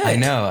even pick. I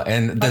know,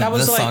 and the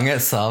song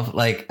itself,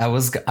 like I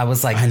was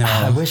like,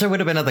 I wish I would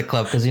have been at the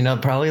club because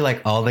probably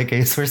like all the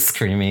gays were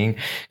screaming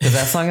because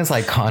that song is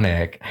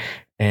iconic.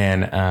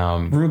 And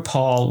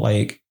RuPaul,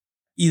 like,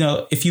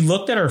 if you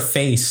looked at her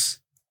face,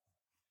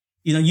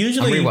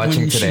 usually I'm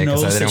rewatching today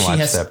because I didn't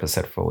watch the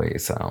episode fully.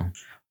 So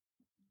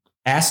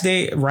ass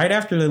day right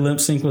after the lip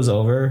sync was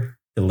over,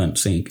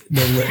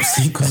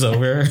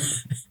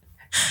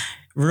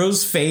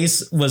 Rue's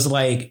face was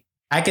like,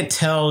 I could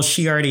tell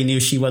she already knew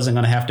she wasn't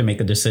going to have to make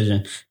a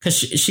decision because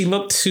she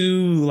looked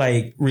too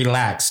like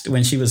relaxed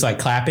when she was like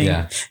clapping.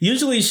 Yeah.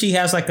 Usually she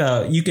has like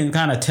you can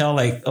kind of tell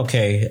like,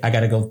 okay, I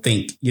got to go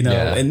think,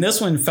 Yeah. And this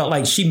one felt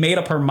like she made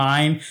up her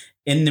mind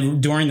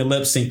during the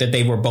lip sync that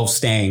they were both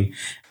staying.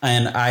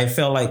 And I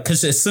felt like,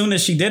 because as soon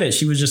as she did it,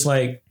 she was just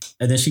like,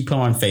 and then she put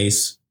on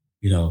face,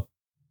 you're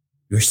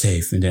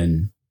safe. And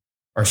then,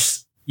 or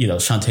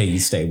Shantae, you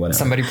stay, whatever.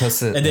 Somebody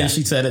posted. And then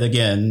she said it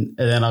again.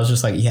 And then I was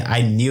just like, yeah,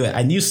 I knew it.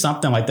 I knew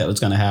something like that was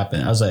going to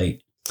happen. I was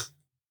like,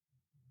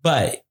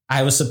 but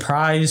I was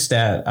surprised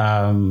that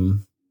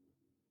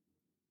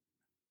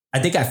I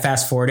think I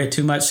fast forwarded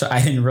too much. So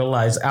I didn't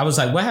realize. I was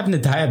like, what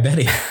happened to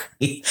Diabetti?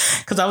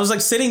 Because I was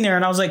like sitting there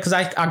and I was like, because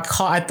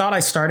I thought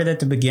I started at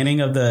the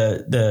beginning of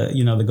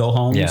the go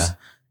homes. Yeah.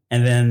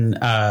 And then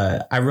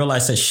I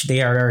realized that they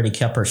had already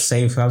kept her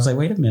safe. I was like,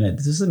 wait a minute,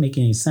 this doesn't make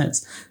any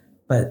sense.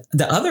 But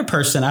the other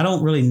person, I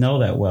don't really know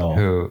that well.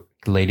 Who?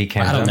 Lady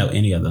Candom? I don't know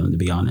any of them, to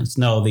be honest.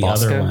 No, the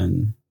Bosco? other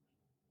one.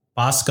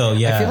 Bosco,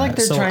 yeah. I feel like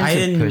they're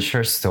trying to push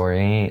her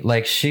story.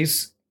 Like,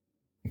 she's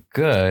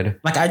good.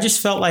 Like, I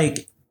just felt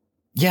like...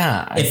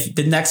 Yeah. If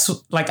the next...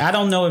 Like, I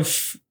don't know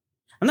if...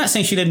 I'm not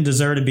saying she didn't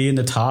deserve to be in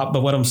the top,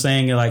 but what I'm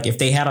saying is, like, if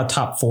they had a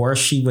top 4,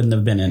 she wouldn't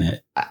have been in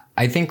it.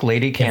 I think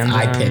Lady Candom...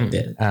 I picked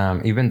it.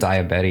 Even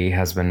Diabetti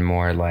has been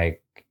more, like...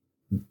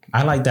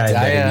 I like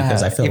Diabetti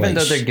because I feel even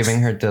though they're giving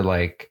her the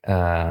like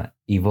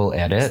evil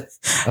edit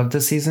of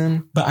the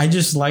season, but I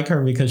just like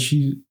her because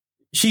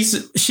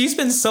she's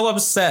been so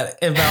upset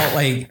about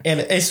like,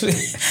 and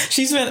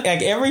she's been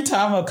like every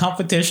time a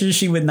competition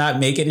she would not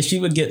make it, and she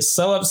would get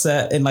so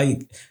upset, and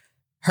like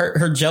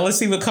her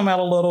jealousy would come out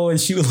a little, and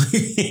she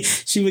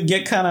would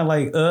get kind of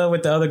like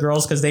with the other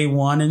girls because they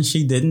won and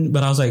she didn't.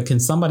 But I was like, can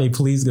somebody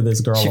please give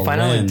this girl? She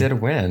finally win? did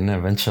win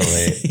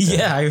eventually.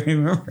 Yeah, I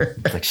remember.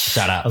 Like,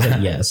 shut up. I was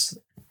like, yes.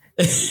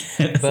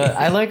 But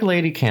I like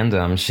Lady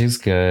Candom. She's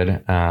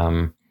good.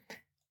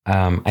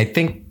 I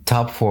think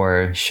top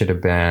 4 should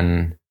have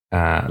been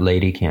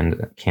Lady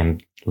Camden,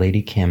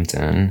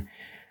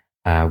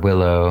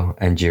 Willow,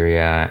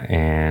 Angeria,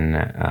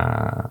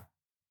 and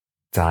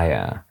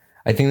Daya.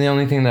 I think the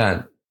only thing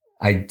that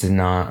I did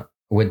not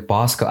with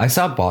Bosco, I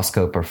saw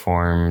Bosco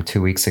perform 2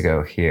 weeks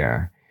ago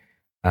here.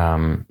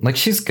 Like,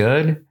 she's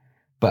good,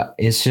 but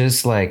it's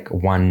just like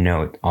one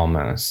note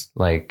almost.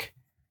 Like,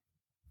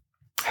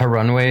 her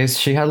runways,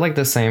 she had like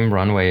the same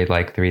runway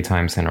like 3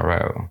 times in a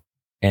row.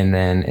 And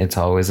then it's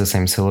always the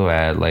same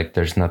silhouette. Like,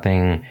 there's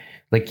nothing,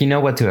 like, you know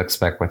what to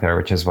expect with her,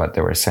 which is what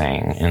they were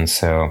saying. And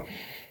so,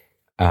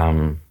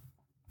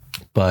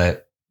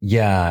 but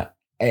yeah,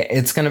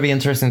 it's going to be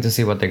interesting to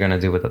see what they're going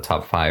to do with the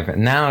top 5.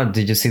 Now,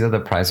 did you see that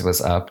the prize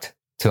was upped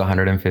to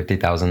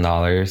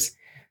 $150,000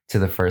 to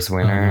the first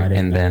winner?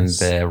 And then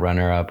the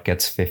runner up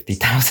gets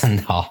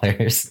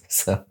 $50,000.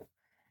 So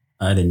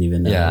I didn't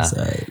even notice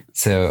that.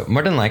 So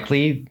more than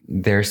likely,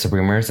 there's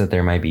rumors that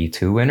there might be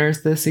 2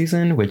 winners this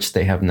season, which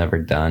they have never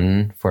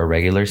done for a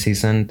regular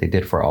season. They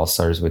did for All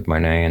Stars with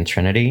Monet and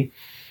Trinity.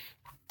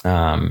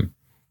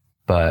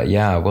 But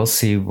yeah, we'll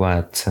see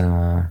what.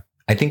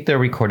 I think they're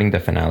recording the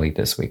finale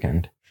this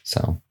weekend.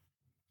 So,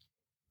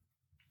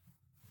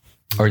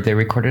 or they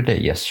recorded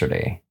it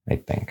yesterday, I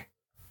think,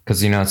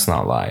 because it's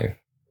not live.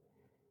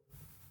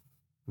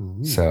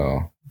 Ooh.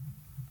 So,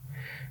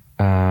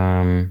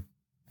 yeah.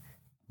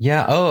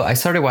 Oh, I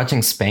started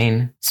watching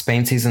Spain.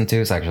 Spain season 2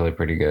 is actually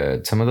pretty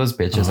good. Some of those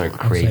bitches are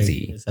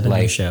crazy. Is that a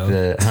new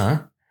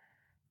show?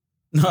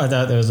 No, I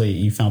thought there was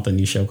you found the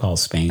new show called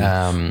Spain.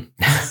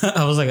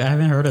 I was like, I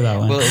haven't heard of that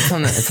one. Well, it's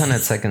on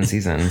its second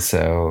season,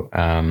 so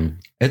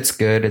it's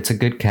good. It's a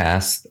good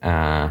cast.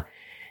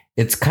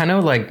 It's kind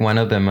of like one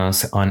of the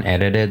most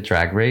unedited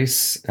Drag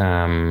Race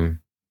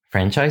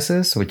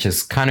franchises, which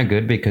is kind of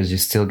good because you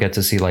still get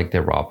to see like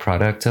the raw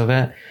product of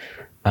it.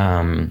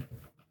 And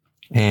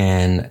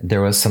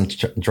there was some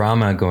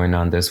drama going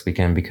on this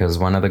weekend because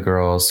one of the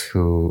girls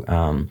who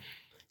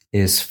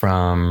is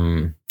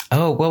from.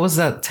 Oh, what was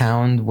that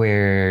town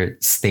where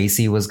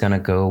Stacey was going to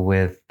go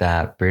with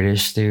that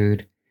British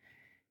dude?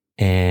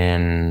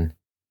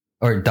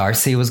 Or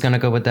Darcy was going to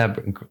go with that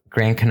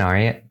Gran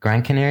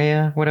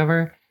Canaria,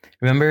 whatever.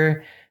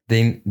 Remember?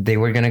 They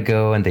were going to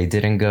go and they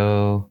didn't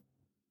go.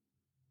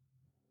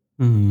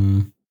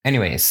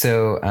 Anyway,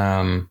 so...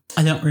 I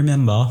don't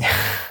remember.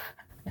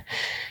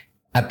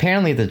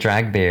 Apparently the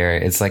drag there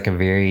is like a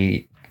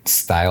very...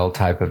 style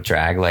type of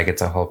drag, like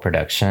it's a whole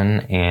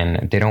production,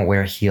 and they don't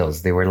wear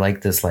heels. They wear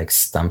like this like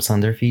stumps on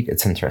their feet.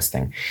 It's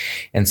interesting.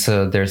 And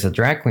so there's a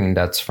drag queen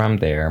that's from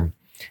there,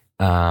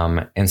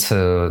 and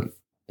so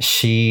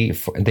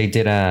they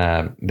did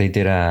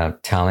a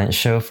talent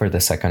show for the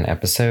second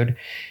episode.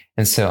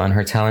 And so on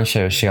her talent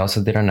show, she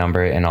also did a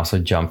number and also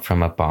jumped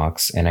from a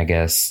box. And I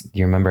guess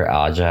you remember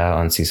Aja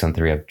on season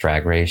 3 of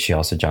Drag Race, she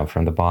also jumped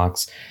from the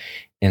box.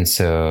 And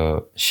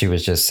so she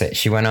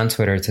went on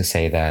Twitter to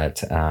say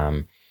that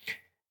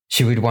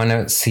she would want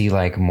to see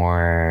like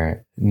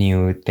more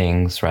new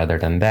things rather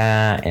than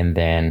that. And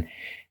then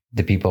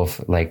the people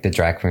like the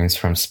drag queens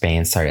from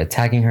Spain started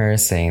attacking her,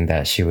 saying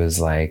that she was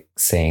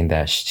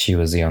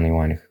the only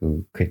one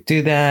who could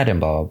do that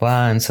and blah, blah,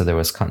 blah. And so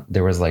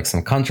there was like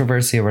some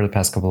controversy over the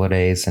past couple of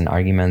days and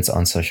arguments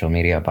on social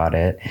media about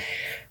it.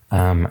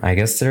 I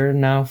guess they're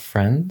now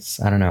friends.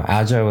 I don't know.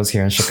 Aja was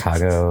here in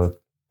Chicago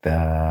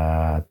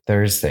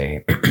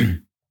Thursday.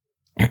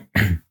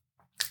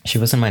 She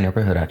was in my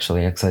neighborhood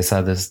actually, because I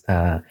saw this.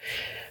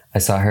 I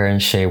saw her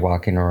and Shay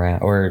walking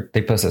around, or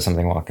they posted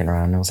something walking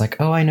around. And I was like,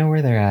 "Oh, I know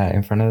where they're at,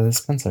 in front of the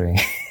dispensary."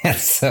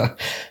 So,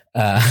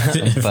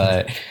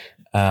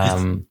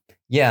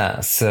 yeah.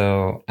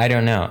 So I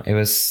don't know. It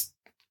was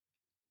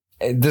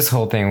this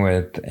whole thing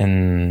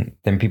and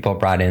then people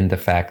brought in the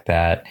fact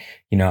that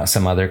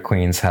some other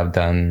queens have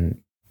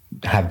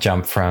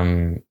jumped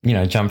from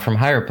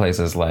higher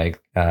places like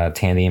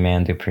Tandy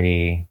Man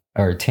Dupree,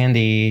 I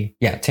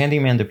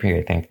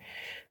think.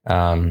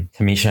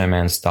 Tamisha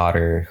Iman's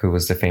daughter, who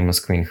was the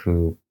famous queen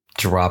who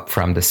dropped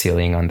from the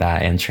ceiling on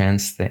that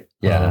entrance.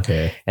 Yeah. Oh,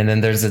 okay. And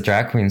then there's the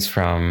drag queens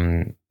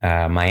from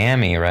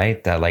Miami,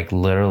 right? That like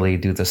literally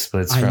do the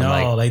splits. I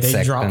know, like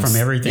they drop from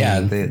everything. Yeah,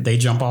 they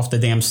jump off the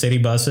damn city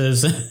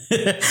buses.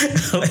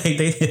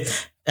 Like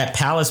at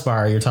Palace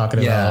Bar, you're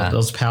talking about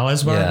those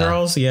Palace Bar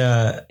girls.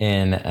 Yeah.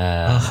 And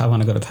I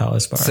want to go to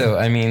Palace Bar. So,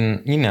 I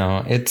mean,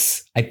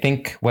 I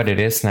think what it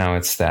is now,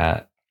 it's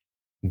that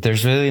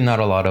there's really not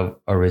a lot of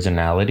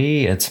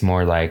originality. It's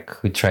more like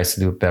who tries to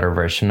do a better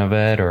version of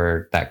it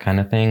or that kind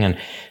of thing. And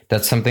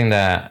that's something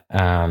that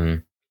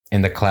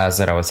in the class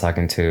that I was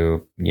talking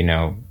to,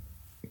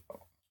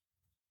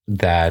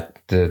 that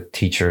the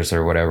teachers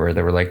or whatever,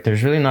 they were like,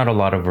 there's really not a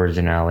lot of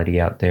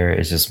originality out there.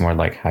 It's just more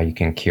like how you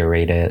can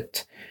curate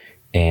it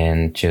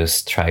and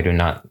just try to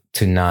not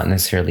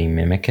necessarily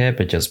mimic it,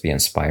 but just be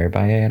inspired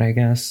by it, I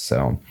guess.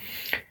 So,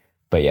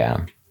 but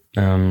yeah.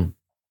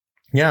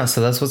 Yeah,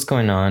 so that's what's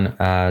going on.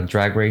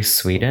 Drag Race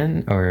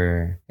Sweden,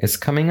 it's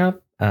coming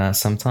up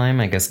sometime.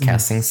 I guess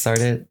casting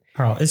started.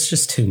 Carl, it's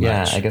just too much.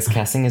 Yeah, I guess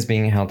casting is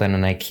being held at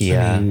an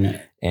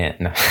IKEA. And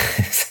no,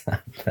 it's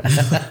not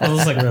that. I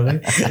was like,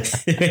 really?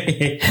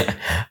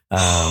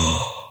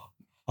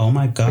 Oh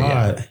my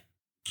God. Yeah.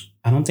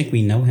 I don't think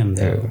we know him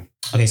though. Who?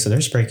 Okay, so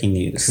there's breaking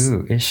news.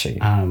 Who is she?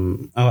 Oh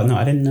no,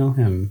 I didn't know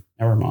him.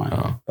 Never mind.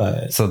 Oh.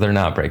 But so they're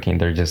not breaking,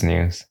 they're just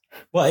news.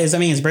 Well,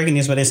 it's breaking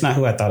news, but it's not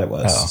who I thought it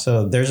was. Oh.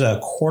 So there's a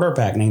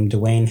quarterback named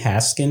Dwayne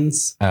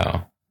Haskins.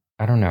 Oh,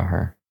 I don't know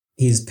her.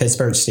 He's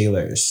Pittsburgh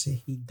Steelers.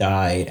 He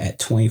died at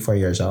 24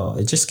 years old.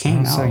 It just came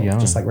out so young.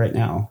 Just like right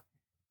now.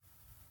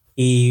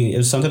 It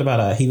was something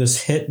about he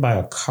was hit by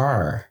a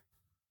car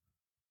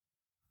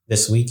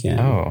this weekend.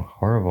 Oh,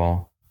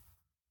 horrible.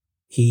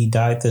 He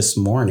died this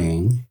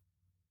morning.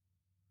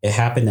 It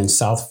happened in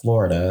South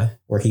Florida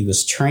where he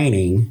was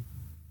training.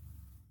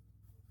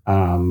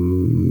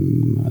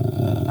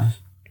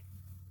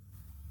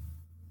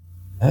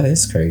 That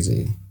is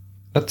crazy.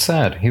 That's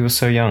sad. He was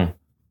so young.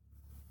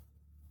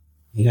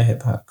 He got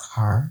hit by a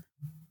car.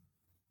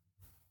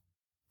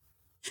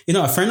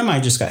 A friend of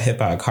mine just got hit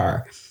by a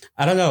car.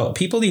 I don't know.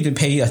 People need to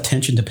pay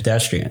attention to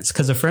pedestrians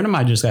because a friend of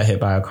mine just got hit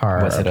by a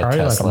car probably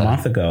like a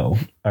month ago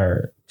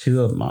or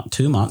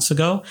 2 months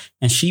ago,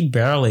 and she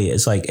barely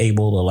is like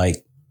able to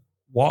like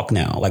walk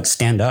now, like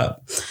stand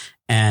up.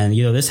 And,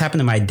 you know, this happened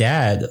to my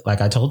dad.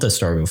 Like I told this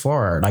story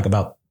before, like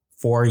about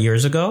 4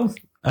 years ago,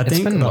 I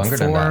think. It's been longer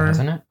than that,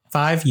 hasn't it?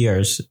 5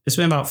 years. It's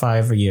been about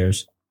 5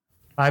 years.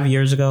 5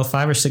 years ago,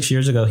 5 or 6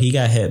 years ago, he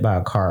got hit by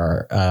a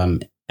car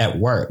at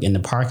work in the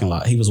parking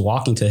lot. He was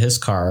walking to his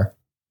car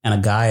and a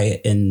guy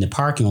in the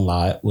parking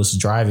lot was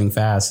driving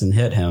fast and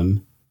hit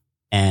him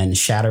and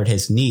shattered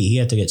his knee. He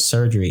had to get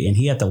surgery and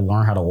he had to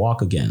learn how to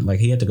walk again. Like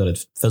he had to go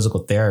to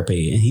physical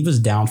therapy and he was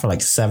down for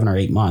like 7 or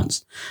 8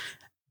 months.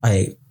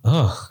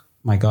 Oh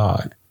my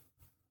God.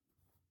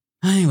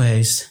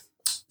 Anyways,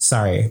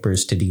 sorry,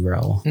 Bruce, to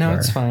derail. No,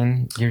 it's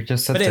fine. You're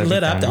just But it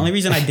lit up. The only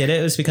reason I did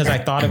it was because I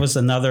thought it was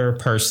another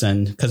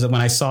person. Because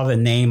when I saw the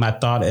name, I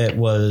thought it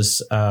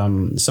was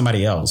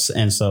somebody else.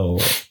 And so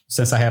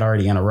since I had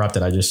already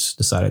interrupted, I just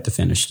decided to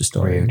finish the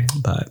story. Rude.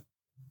 But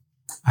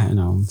I don't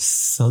know.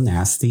 So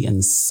nasty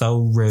and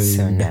so rude.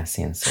 So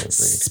nasty and so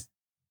rude.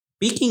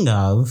 Speaking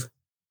of...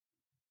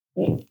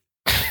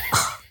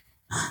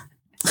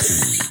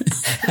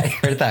 I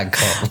heard that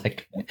gulp.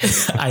 Like,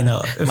 I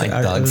know. My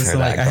dogs heard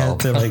that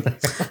gulp.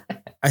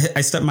 I had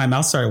to like, my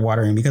mouth started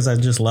watering because I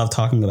just love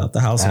talking about the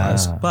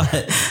Housewives.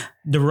 But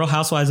the Real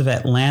Housewives of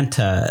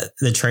Atlanta,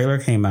 the trailer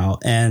came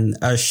out, and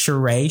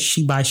Sheree,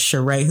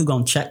 Sheree, who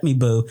gonna check me,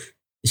 boo?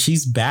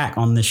 She's back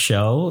on the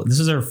show. This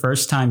is her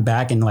first time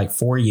back in like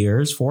 4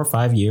 or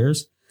 5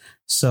 years.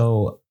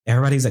 So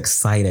everybody's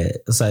excited.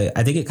 So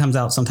I think it comes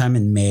out sometime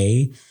in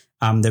May.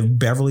 The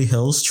Beverly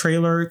Hills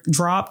trailer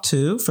dropped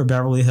too for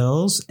Beverly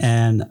Hills,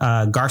 and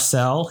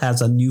Garcelle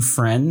has a new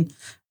friend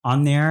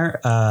on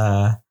there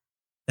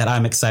that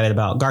I'm excited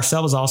about.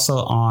 Garcelle was also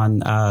on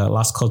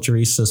Las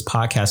Culturistas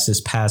podcast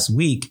this past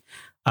week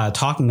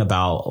talking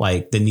about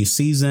like the new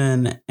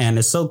season. And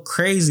it's so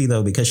crazy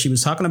though, because she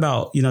was talking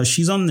about, you know,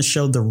 she's on the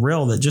show The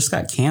Real that just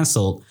got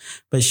canceled,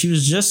 but she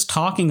was just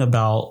talking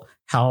about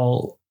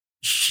how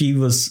she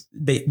was,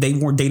 they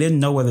didn't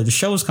know whether the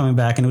show was coming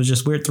back. And it was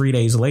just weird. 3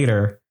 days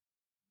later,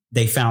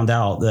 they found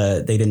out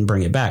that they didn't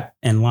bring it back.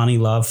 And Lonnie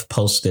Love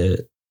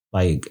posted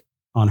like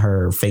on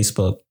her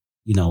Facebook,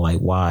 you know, like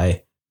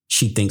why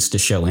she thinks the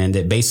show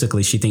ended.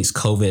 Basically, she thinks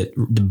COVID,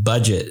 the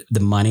budget,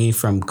 the money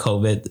from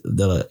COVID,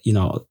 the, you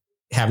know,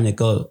 having to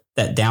go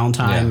that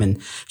downtime. Yeah.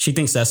 And she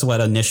thinks that's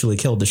what initially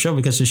killed the show,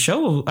 because the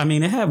show, I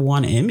mean, it had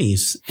won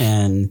Emmys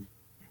and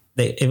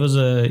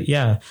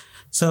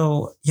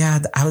So yeah,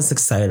 I was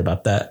excited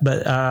about that.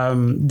 But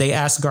they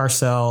asked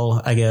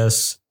Garcelle, I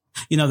guess,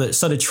 you know,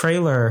 so the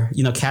trailer,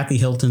 you know, Kathy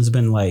Hilton's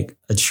been like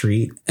a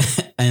treat.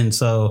 And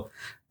so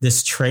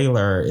this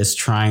trailer is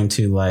trying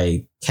to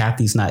like,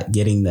 Kathy's not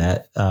getting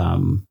that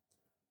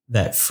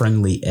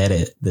friendly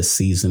edit this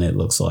season, it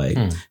looks like.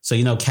 So,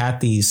 you know,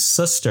 Kathy's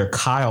sister,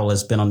 Kyle,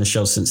 has been on the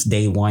show since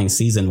day one,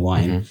 season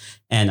one. Mm-hmm.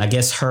 And I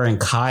guess her and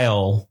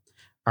Kyle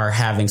are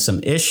having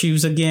some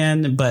issues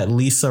again, but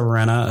Lisa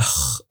Rinna,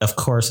 of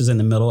course, is in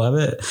the middle of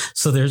it.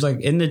 So there's like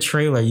in the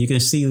trailer, you can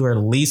see where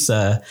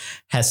Lisa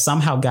has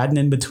somehow gotten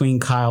in between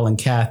Kyle and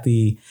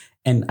Kathy.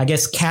 And I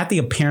guess Kathy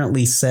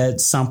apparently said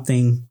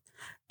something,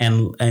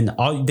 and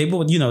all they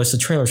would, you know, it's a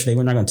trailer, so they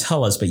were not going to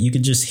tell us, but you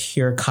could just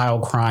hear Kyle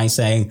crying,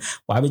 saying,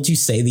 "Why would you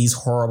say these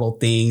horrible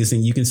things?"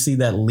 And you can see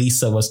that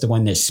Lisa was the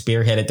one that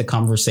spearheaded the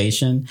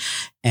conversation.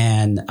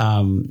 And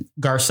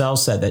Garcelle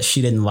said that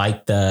she didn't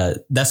like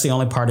that's the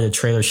only part of the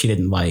trailer she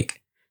didn't like,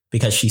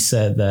 because she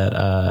said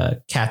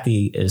that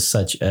Kathy is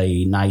such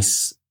a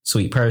nice,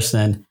 sweet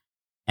person,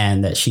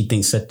 and that she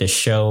thinks that the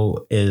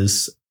show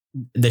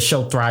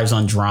thrives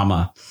on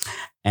drama.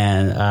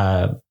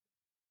 And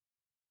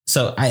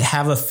so I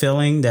have a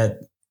feeling that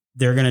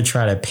they're going to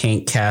try to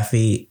paint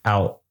Kathy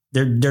out.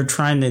 They're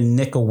trying to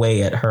nick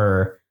away at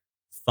her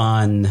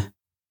fun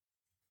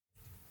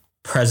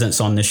presence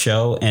on the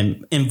show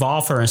and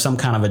involve her in some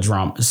kind of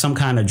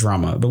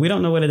drama, but we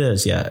don't know what it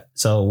is yet.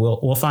 So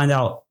we'll find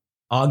out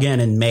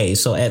again in May.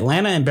 So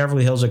Atlanta and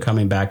Beverly Hills are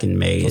coming back in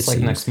May. It's like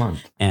next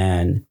month.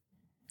 And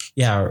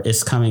yeah,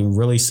 it's coming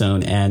really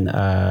soon.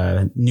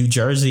 And New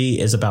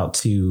Jersey's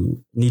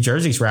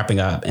wrapping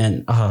up.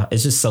 And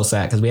it's just so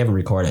sad because we haven't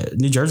recorded.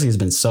 New Jersey has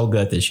been so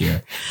good this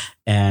year.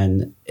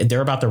 And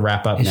they're about to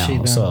wrap up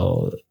now.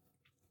 So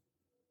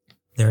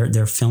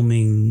they're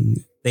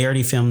filming. They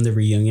already filmed the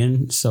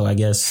reunion. So I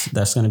guess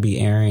that's going to be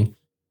airing.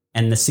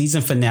 And the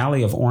season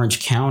finale of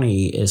Orange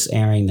County is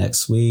airing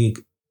next week.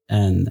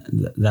 And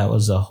that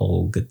was a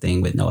whole good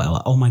thing with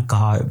Noella. Oh my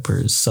God,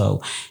 Bruce.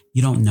 So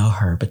you don't know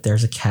her, but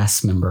there's a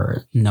cast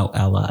member,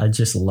 Noella. I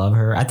just love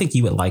her. I think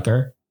you would like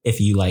her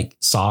if you like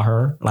saw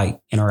her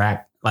like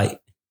interact, like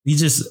you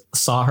just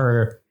saw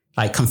her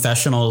like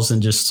confessionals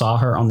and just saw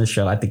her on the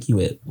show. I think you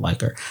would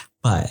like her.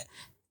 But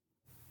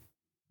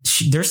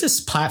there's this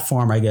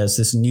platform, I guess,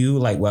 this new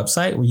like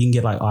website where you can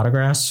get like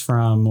autographs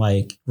from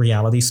like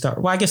reality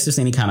star. Well, I guess just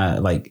any kind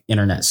of like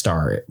internet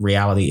star,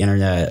 reality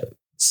internet,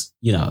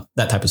 you know,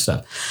 that type of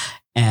stuff.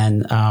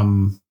 And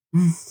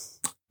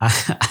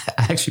I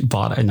actually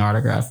bought an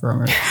autograph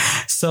from her.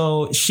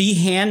 So she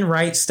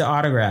handwrites the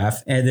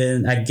autograph, and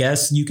then I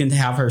guess you can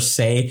have her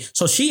say.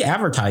 So she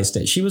advertised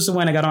it. She was the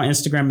one that got on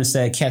Instagram and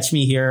said, "Catch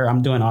me here.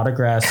 I'm doing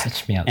autographs."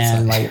 Catch me outside.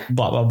 And like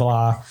blah blah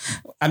blah.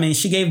 I mean,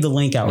 she gave the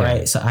link out,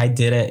 right? So I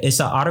did it.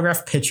 It's an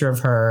autograph picture of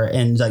her,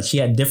 and like she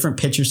had different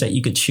pictures that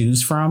you could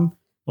choose from.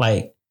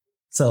 Like,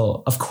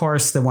 so of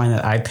course the one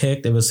that I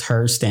picked, it was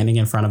her standing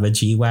in front of a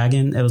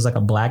G-Wagon. It was like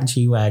a black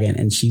G-Wagon,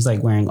 and she's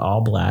like wearing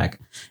all black.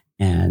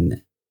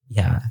 And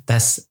yeah,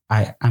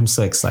 I'm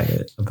so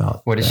excited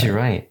about what did she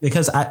write?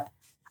 Because I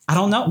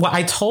don't know. Well,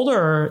 I told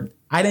her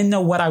I didn't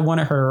know what I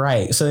wanted her to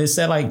write. So they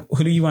said like,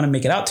 who do you want to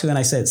make it out to? And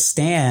I said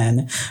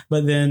Stan.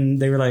 But then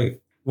they were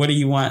like, what do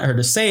you want her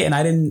to say? And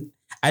I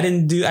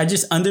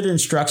just under the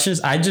instructions,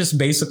 I just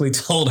basically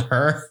told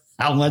her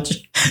how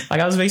much, like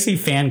I was basically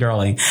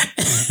fangirling.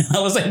 I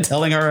was like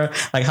telling her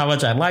like how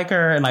much I like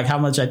her and like how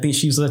much I think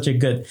she's such a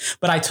good,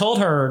 but I told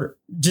her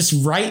just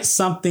write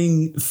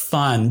something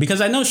fun because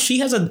I know she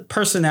has a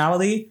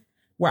personality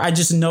where I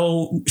just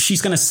know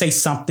she's going to say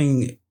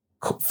something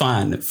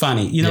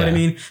funny. You know what I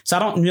mean? So I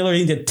don't really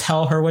need to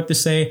tell her what to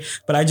say,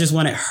 but I just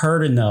wanted her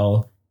to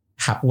know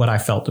what I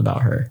felt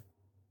about her.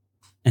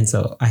 And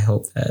so I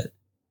hope that.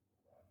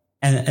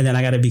 And then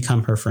I got to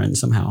become her friend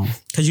somehow.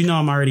 Because, you know,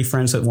 I'm already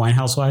friends with Wine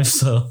Housewives.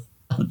 So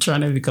I'm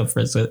trying to become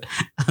friends with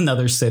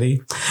another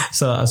city.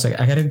 So I was like,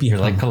 I got to be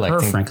like her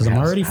friend. Because I'm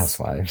already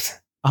housewives.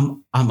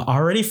 I'm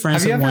already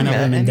friends with one of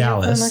them in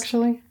Dallas. Them,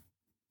 actually?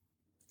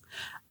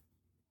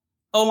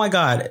 Oh, my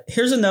God.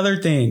 Here's another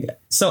thing.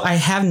 So I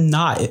have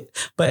not,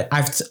 but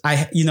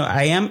I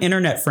am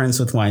internet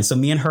friends with one. So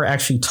me and her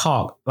actually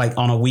talk like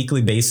on a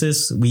weekly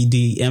basis. We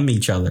DM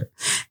each other,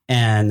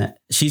 and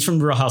she's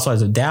from Real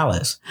Housewives of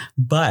Dallas.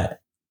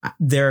 But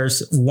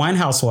there's one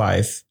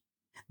housewife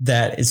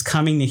that is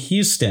coming to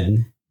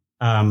Houston.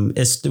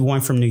 It's the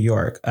one from New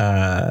York.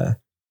 Oh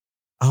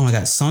my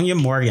God. Sonia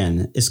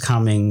Morgan is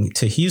coming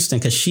to Houston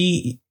because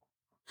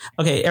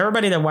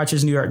everybody that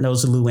watches New York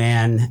knows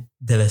Luann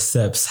de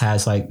Lesseps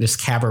has like this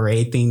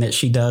cabaret thing that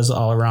she does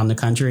all around the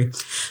country.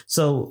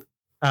 So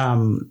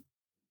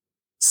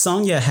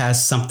Sonia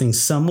has something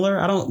similar.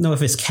 I don't know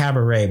if it's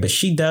cabaret, but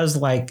she does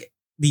like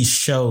these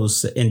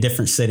shows in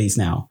different cities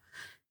now.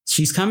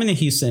 She's coming to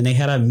Houston. They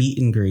had a meet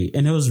and greet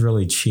and it was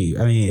really cheap.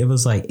 I mean, it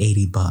was like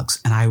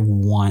 $80 and I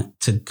want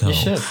to go,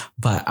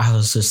 but I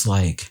was just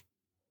like,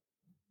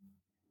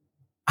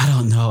 I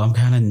don't know. I'm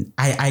kind of,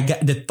 I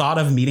got the thought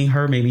of meeting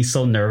her made me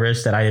so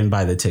nervous that I didn't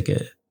buy the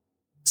ticket.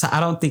 So I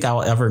don't think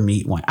I'll ever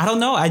meet one. I don't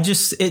know.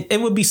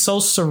 It would be so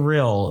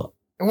surreal.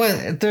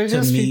 Well, they're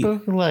just people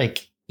who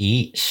like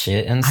eat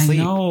shit and sleep.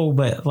 I know,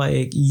 but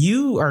like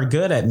you are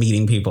good at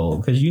meeting people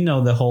because you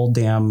know the whole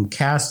damn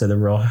cast of the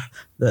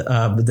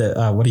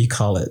what do you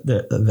call it?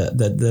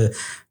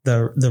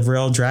 The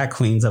real drag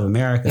queens of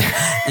America.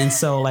 And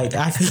so like,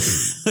 I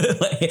feel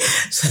like,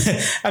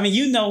 I mean,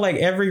 you know, like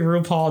every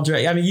RuPaul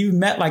drag, I mean, you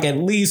met like at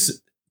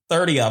least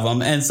 30 of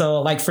them. And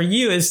so like for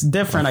you, it's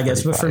different, I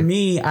guess. But for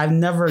me, I've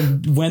never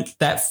went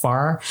that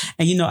far.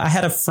 And, you know, I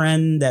had a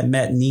friend that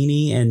met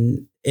Nene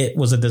and it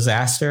was a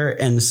disaster.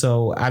 And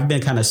so I've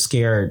been kind of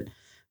scared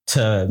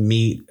to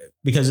meet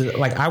because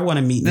like I want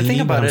to meet the Nene,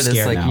 thing about it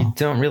is like now. You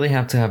don't really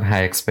have to have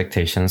high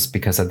expectations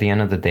because at the end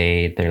of the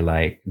day they're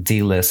like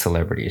D-list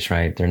celebrities,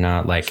 right? They're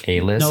not like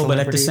A-list no, but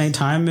at the celebrities. same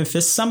time, if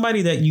it's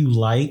somebody that you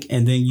like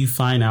and then you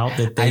find out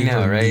that they I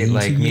know, right?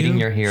 Like meeting you,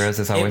 your heroes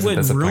is always it would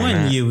a disappointment.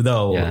 ruin you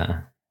though.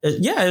 Yeah,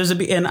 It was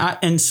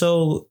and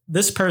so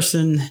this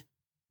person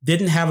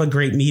didn't have a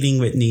great meeting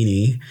with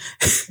Nene.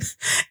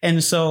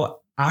 And so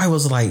I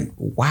was like,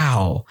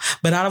 wow.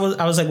 But I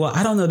was like, well,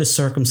 I don't know the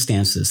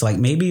circumstances. Like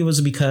maybe it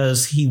was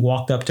because he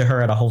walked up to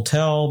her at a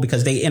hotel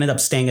because they ended up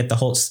staying at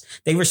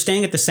they were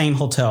staying at the same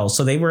hotel.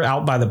 So they were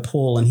out by the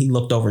pool and he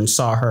looked over and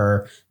saw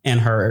her and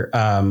her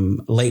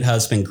late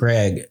husband,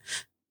 Greg,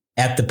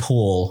 at the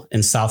pool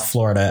in South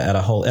Florida at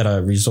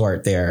a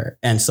resort there.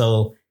 And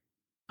so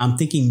I'm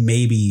thinking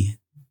maybe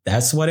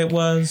that's what it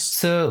was.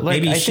 So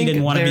like, maybe she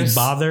didn't want to be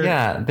bothered.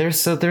 Yeah,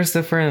 there's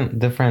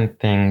different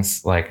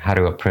things like how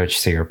to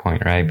approach to your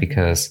point, right?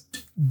 Because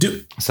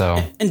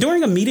and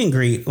during a meet and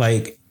greet,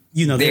 like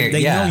you know they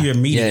know you're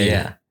meeting.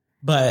 Yeah.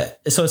 But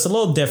so it's a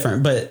little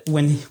different. But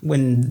when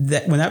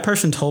that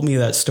person told me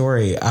that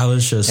story, I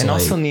was just and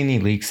like, also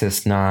Nene Leakes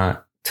is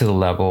not to the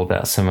level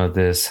that some of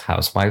these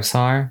housewives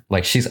are.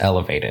 Like she's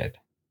elevated,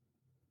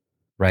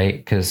 right?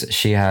 Because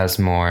she has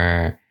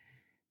more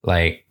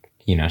like.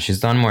 You know, she's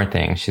done more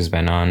things. She's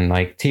been on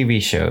like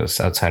TV shows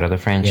outside of the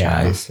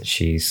franchise. Yeah.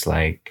 She's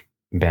like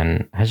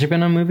has she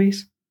been on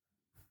movies?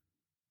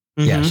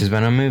 Mm-hmm. Yeah, she's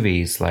been on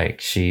movies.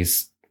 Like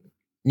she's,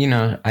 you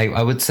know,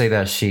 I would say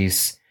that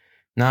she's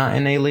not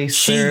an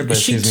A-lister, but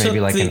she's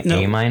maybe like an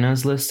A-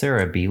 lister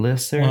or a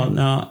B-lister. Well,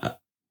 no,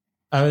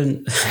 I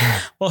wouldn't.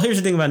 Well, here's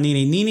the thing about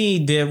Nene.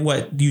 Nene did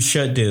what you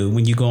should do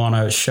when you go on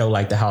a show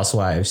like The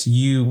Housewives.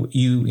 You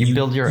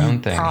build your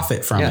own thing.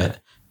 Profit from it.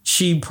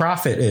 She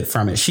profited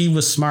from it. She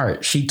was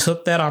smart. She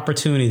took that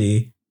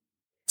opportunity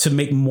to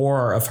make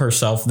more of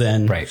herself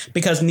than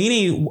because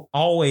Nene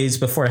always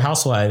before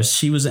Housewives,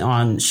 she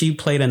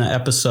played in an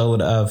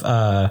episode of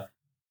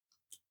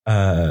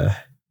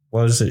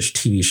what was this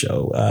TV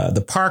show?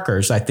 The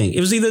Parkers, I think. It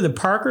was either the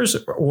Parkers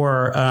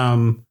or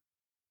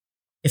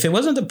if it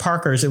wasn't the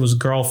Parkers, it was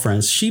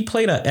Girlfriends. She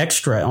played an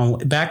extra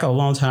back a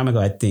long time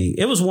ago, I think.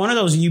 It was one of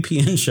those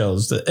UPN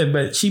shows,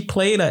 but she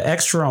played an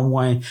extra on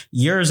one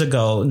years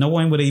ago. No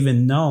one would have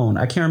even known.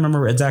 I can't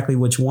remember exactly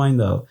which one,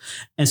 though.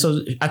 And so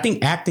I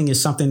think acting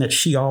is something that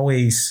she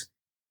always,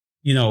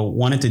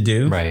 wanted to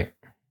do. Right.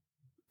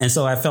 And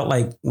so I felt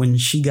like when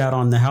she got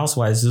on The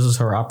Housewives, this was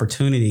her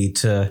opportunity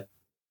to.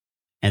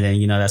 And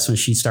then, that's when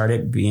she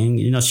started being,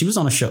 she was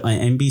on a show,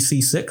 an NBC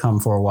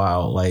sitcom for a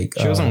while. Like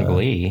she was on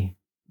Glee.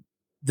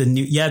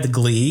 The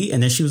Glee,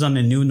 and then she was on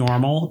The New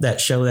Normal,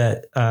 that show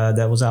that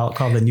was out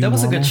called The New Normal.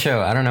 That was a good show.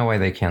 I don't know why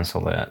they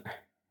canceled it.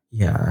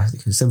 Yeah,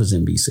 because it was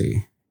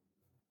NBC.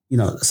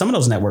 Some of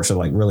those networks are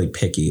like really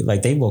picky.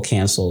 Like they will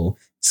cancel.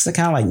 It's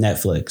kind of like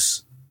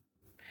Netflix.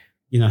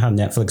 You know how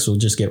Netflix will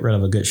just get rid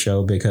of a good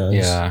show because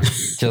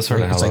just for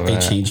the hell of it. They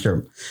changed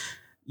their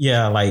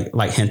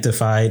like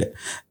Hentified.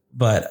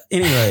 But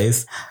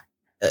anyways,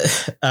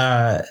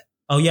 I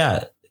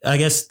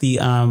guess the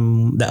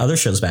other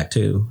show's back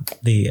too.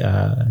 The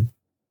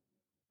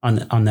on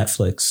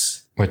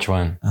Netflix. Which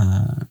one?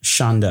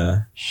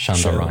 Shonda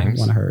show, Rhimes.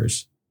 One of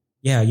hers.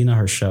 Yeah,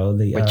 her show.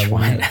 Which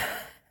one?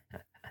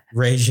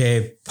 Ray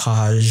J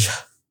Page.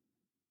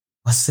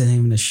 What's the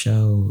name of the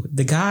show?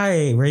 The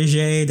guy Ray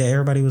J that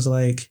everybody was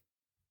like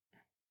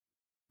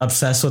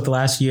obsessed with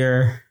last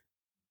year.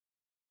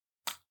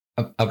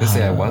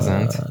 Obviously, I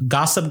wasn't.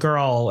 Gossip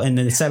Girl in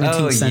the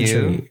 17th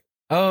century.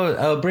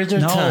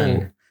 Bridgerton.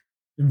 No.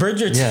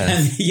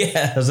 Bridgerton.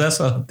 Yes, that's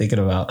what I'm thinking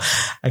about.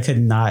 I could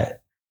not.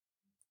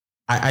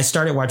 I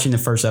started watching the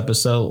first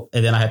episode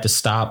and then I had to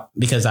stop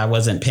because I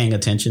wasn't paying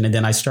attention. And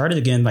then I started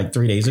again like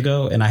 3 days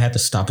ago and I had to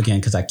stop again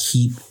because I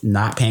keep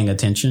not paying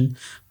attention.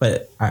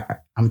 But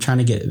I'm trying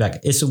to get back.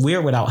 It's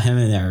weird without him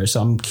in there.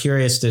 So I'm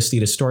curious to see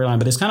the storyline.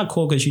 But it's kind of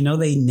cool because,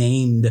 they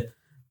named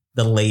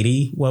the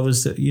lady. What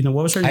was her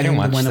name?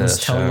 When I was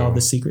telling all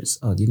the secrets.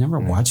 Oh, you never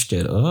watched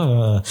it.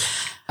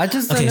 I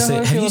just don't know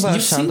how I feel about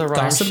Shonda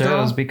Rhimes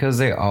shows because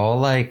they all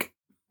like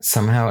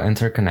somehow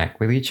interconnect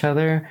with each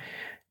other.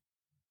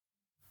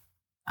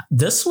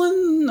 This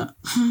one,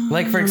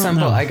 like for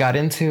example, I got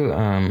into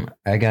I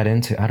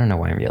don't know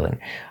why I'm yelling.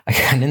 I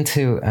got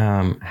into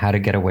How to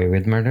Get Away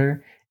with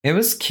Murder. It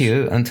was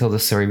cute until the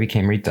story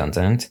became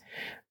redundant.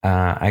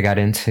 I got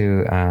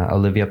into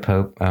Olivia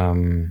Pope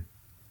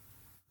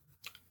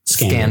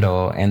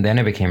Scandal, and then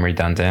it became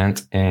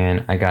redundant.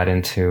 And I got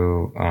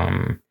into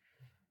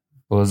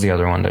what was the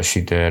other one that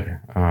she did?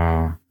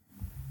 That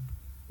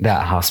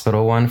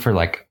hospital one for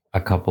like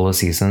a couple of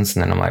seasons,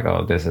 and then I'm like,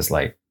 oh, this is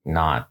like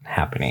not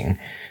happening.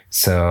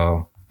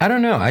 So I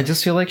don't know. I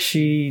just feel like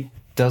she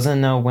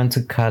doesn't know when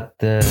to cut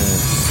the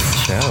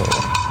show.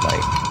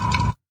 Like,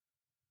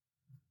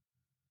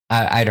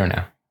 I don't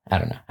know.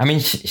 I mean,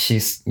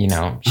 she's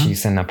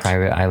she's in a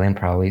private island,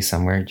 probably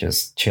somewhere,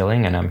 just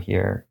chilling, and I'm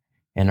here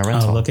in a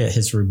rental. Oh, look at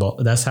his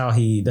revolt. That's how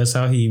he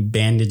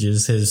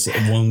bandages his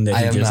wound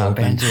that he just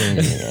opened.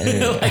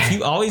 Like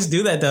you always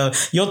do that though.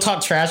 You'll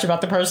talk trash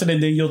about the person,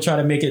 and then you'll try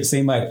to make it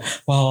seem like,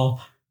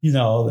 well,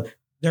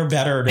 they're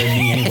better than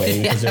me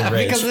anyway because they're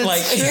rich.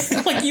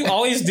 Like you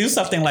always do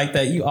something like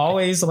that. You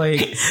always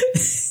like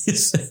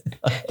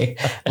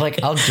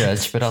I'll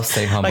judge, but I'll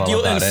stay humble. Like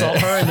you'll insult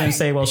her and then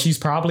say, "Well, she's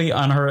probably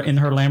in her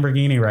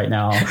Lamborghini right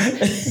now,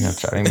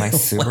 driving my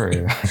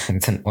Subaru.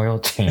 It's an oil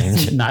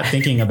change, not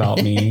thinking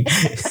about me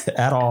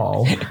at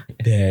all,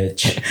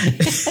 bitch."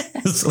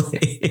 It's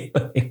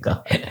like,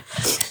 God. Okay,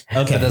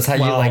 but that's how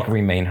you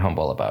remain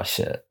humble about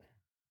shit.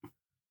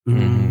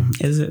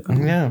 Is it?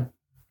 Yeah.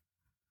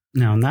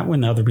 No, not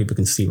when other people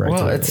can see right through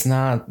it. Well, it's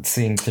not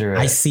seeing through it.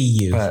 I see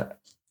you. But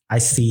I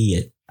see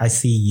it. I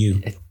see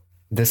you.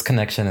 This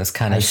connection is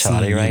kind of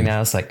shoddy right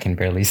now, so I can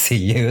barely see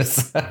you.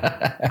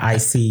 I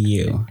see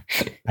you.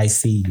 I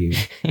see you.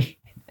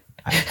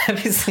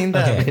 Have you seen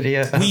that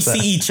video? We see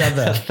each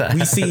other.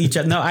 We see each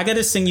other. No, I got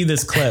to sing you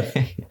this clip.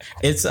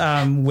 It's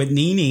with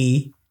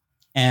Nene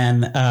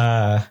and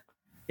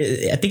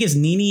I think it's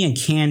Nene and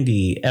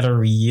Candy at a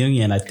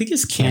reunion. I think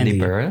it's Candy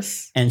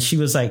Burris. And she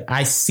was like,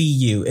 I see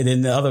you. And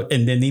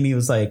then Nene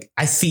was like,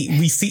 we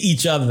see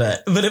each other.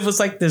 But it was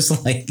like this,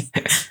 like,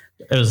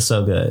 it was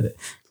so good.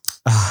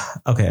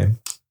 Okay.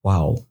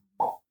 Wow.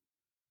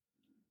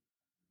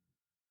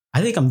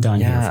 I think I'm done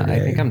here for today.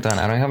 I think I'm done.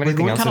 I don't have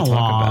anything else to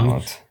talk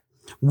about.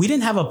 We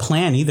didn't have a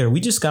plan either.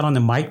 We just got on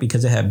the mic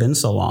because it had been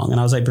so long. And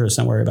I was like, Bruce,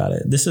 don't worry about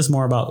it. This is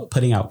more about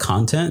putting out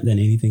content than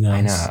anything else.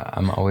 I know.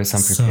 I'm always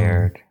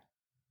unprepared.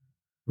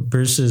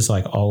 Bruce is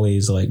like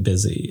always like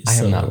busy. I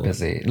am not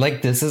busy.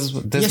 Like this was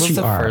the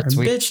first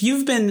week. Bitch,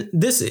 you've been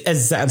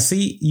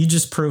see, you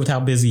just proved how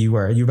busy you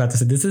were. You were about to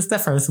say this is the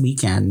first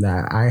weekend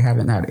that I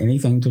haven't had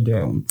anything to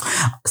do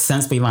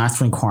since we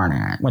last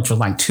recorded, which was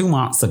like 2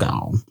 months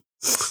ago.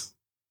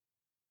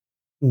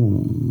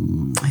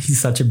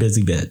 He's such a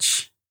busy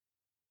bitch.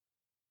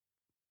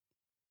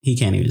 He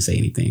can't even say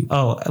anything.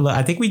 Oh, look,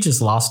 I think we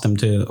just lost him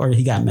too, or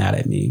he got mad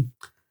at me.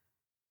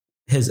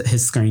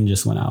 His screen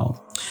just went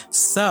out.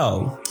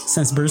 So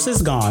since Bruce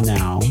is gone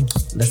now,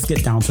 let's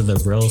get down to the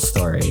real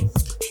story.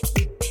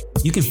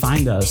 You can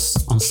find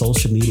us on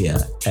social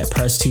media at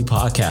Press2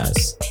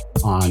 Podcast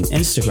on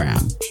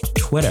Instagram,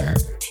 Twitter,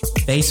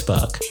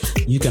 Facebook.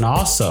 You can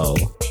also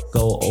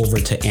go over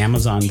to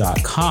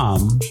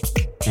Amazon.com.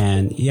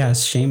 And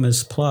yes,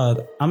 shameless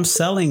plug. I'm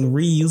selling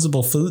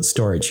reusable food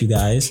storage, you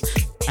guys.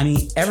 I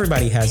mean,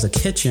 everybody has a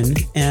kitchen,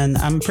 and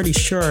I'm pretty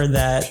sure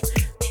that,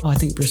 I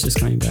think Bruce is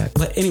coming back.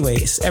 But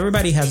anyways,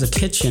 everybody has a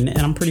kitchen, and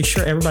I'm pretty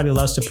sure everybody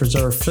loves to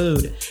preserve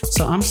food.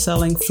 So I'm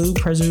selling food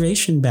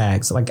preservation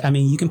bags. Like, I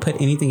mean, you can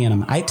put anything in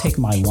them. I take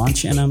my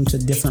lunch in them to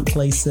different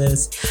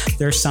places.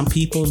 There's some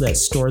people that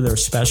store their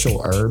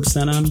special herbs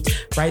in them.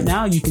 Right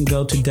now, you can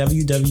go to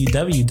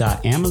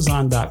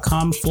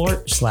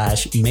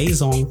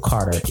www.amazon.com/Maison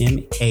Carter,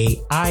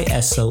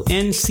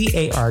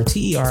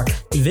 MAISONCARTER.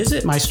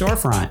 Visit my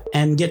storefront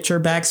and get your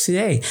bags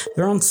today.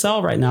 They're on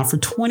sale right now for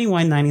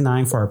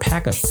 $21.99 for a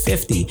pack of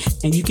 50,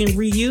 and you can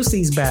reuse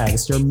these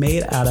bags. They're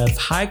made out of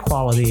high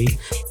quality,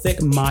 thick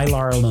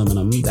mylar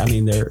aluminum. I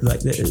mean, they're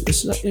like,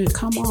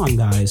 come on,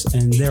 guys,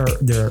 and they're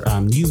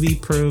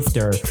UV proof.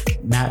 They're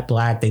matte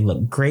black. They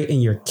look great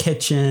in your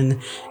kitchen,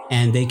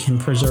 and they can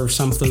preserve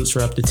some foods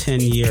for up to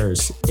 10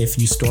 years if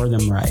you store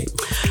them right.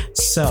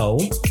 So,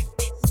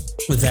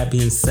 with that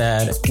being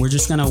said, we're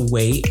just gonna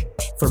wait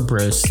for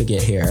Bruce to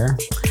get here.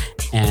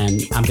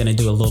 And I'm going to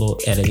do a little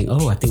editing.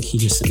 Oh, I think he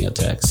just sent me a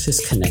text. His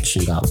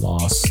connection got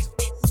lost.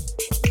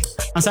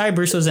 I'm sorry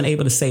Bruce wasn't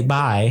able to say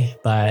bye,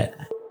 but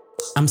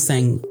I'm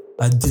saying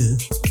adieu.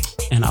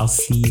 And I'll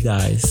see you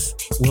guys.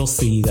 We'll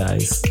see you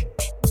guys. I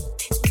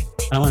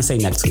don't want to say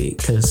next week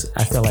because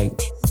I feel like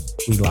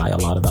we lie a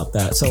lot about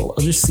that. So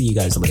I'll just see you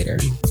guys later.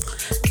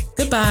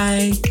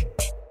 Goodbye.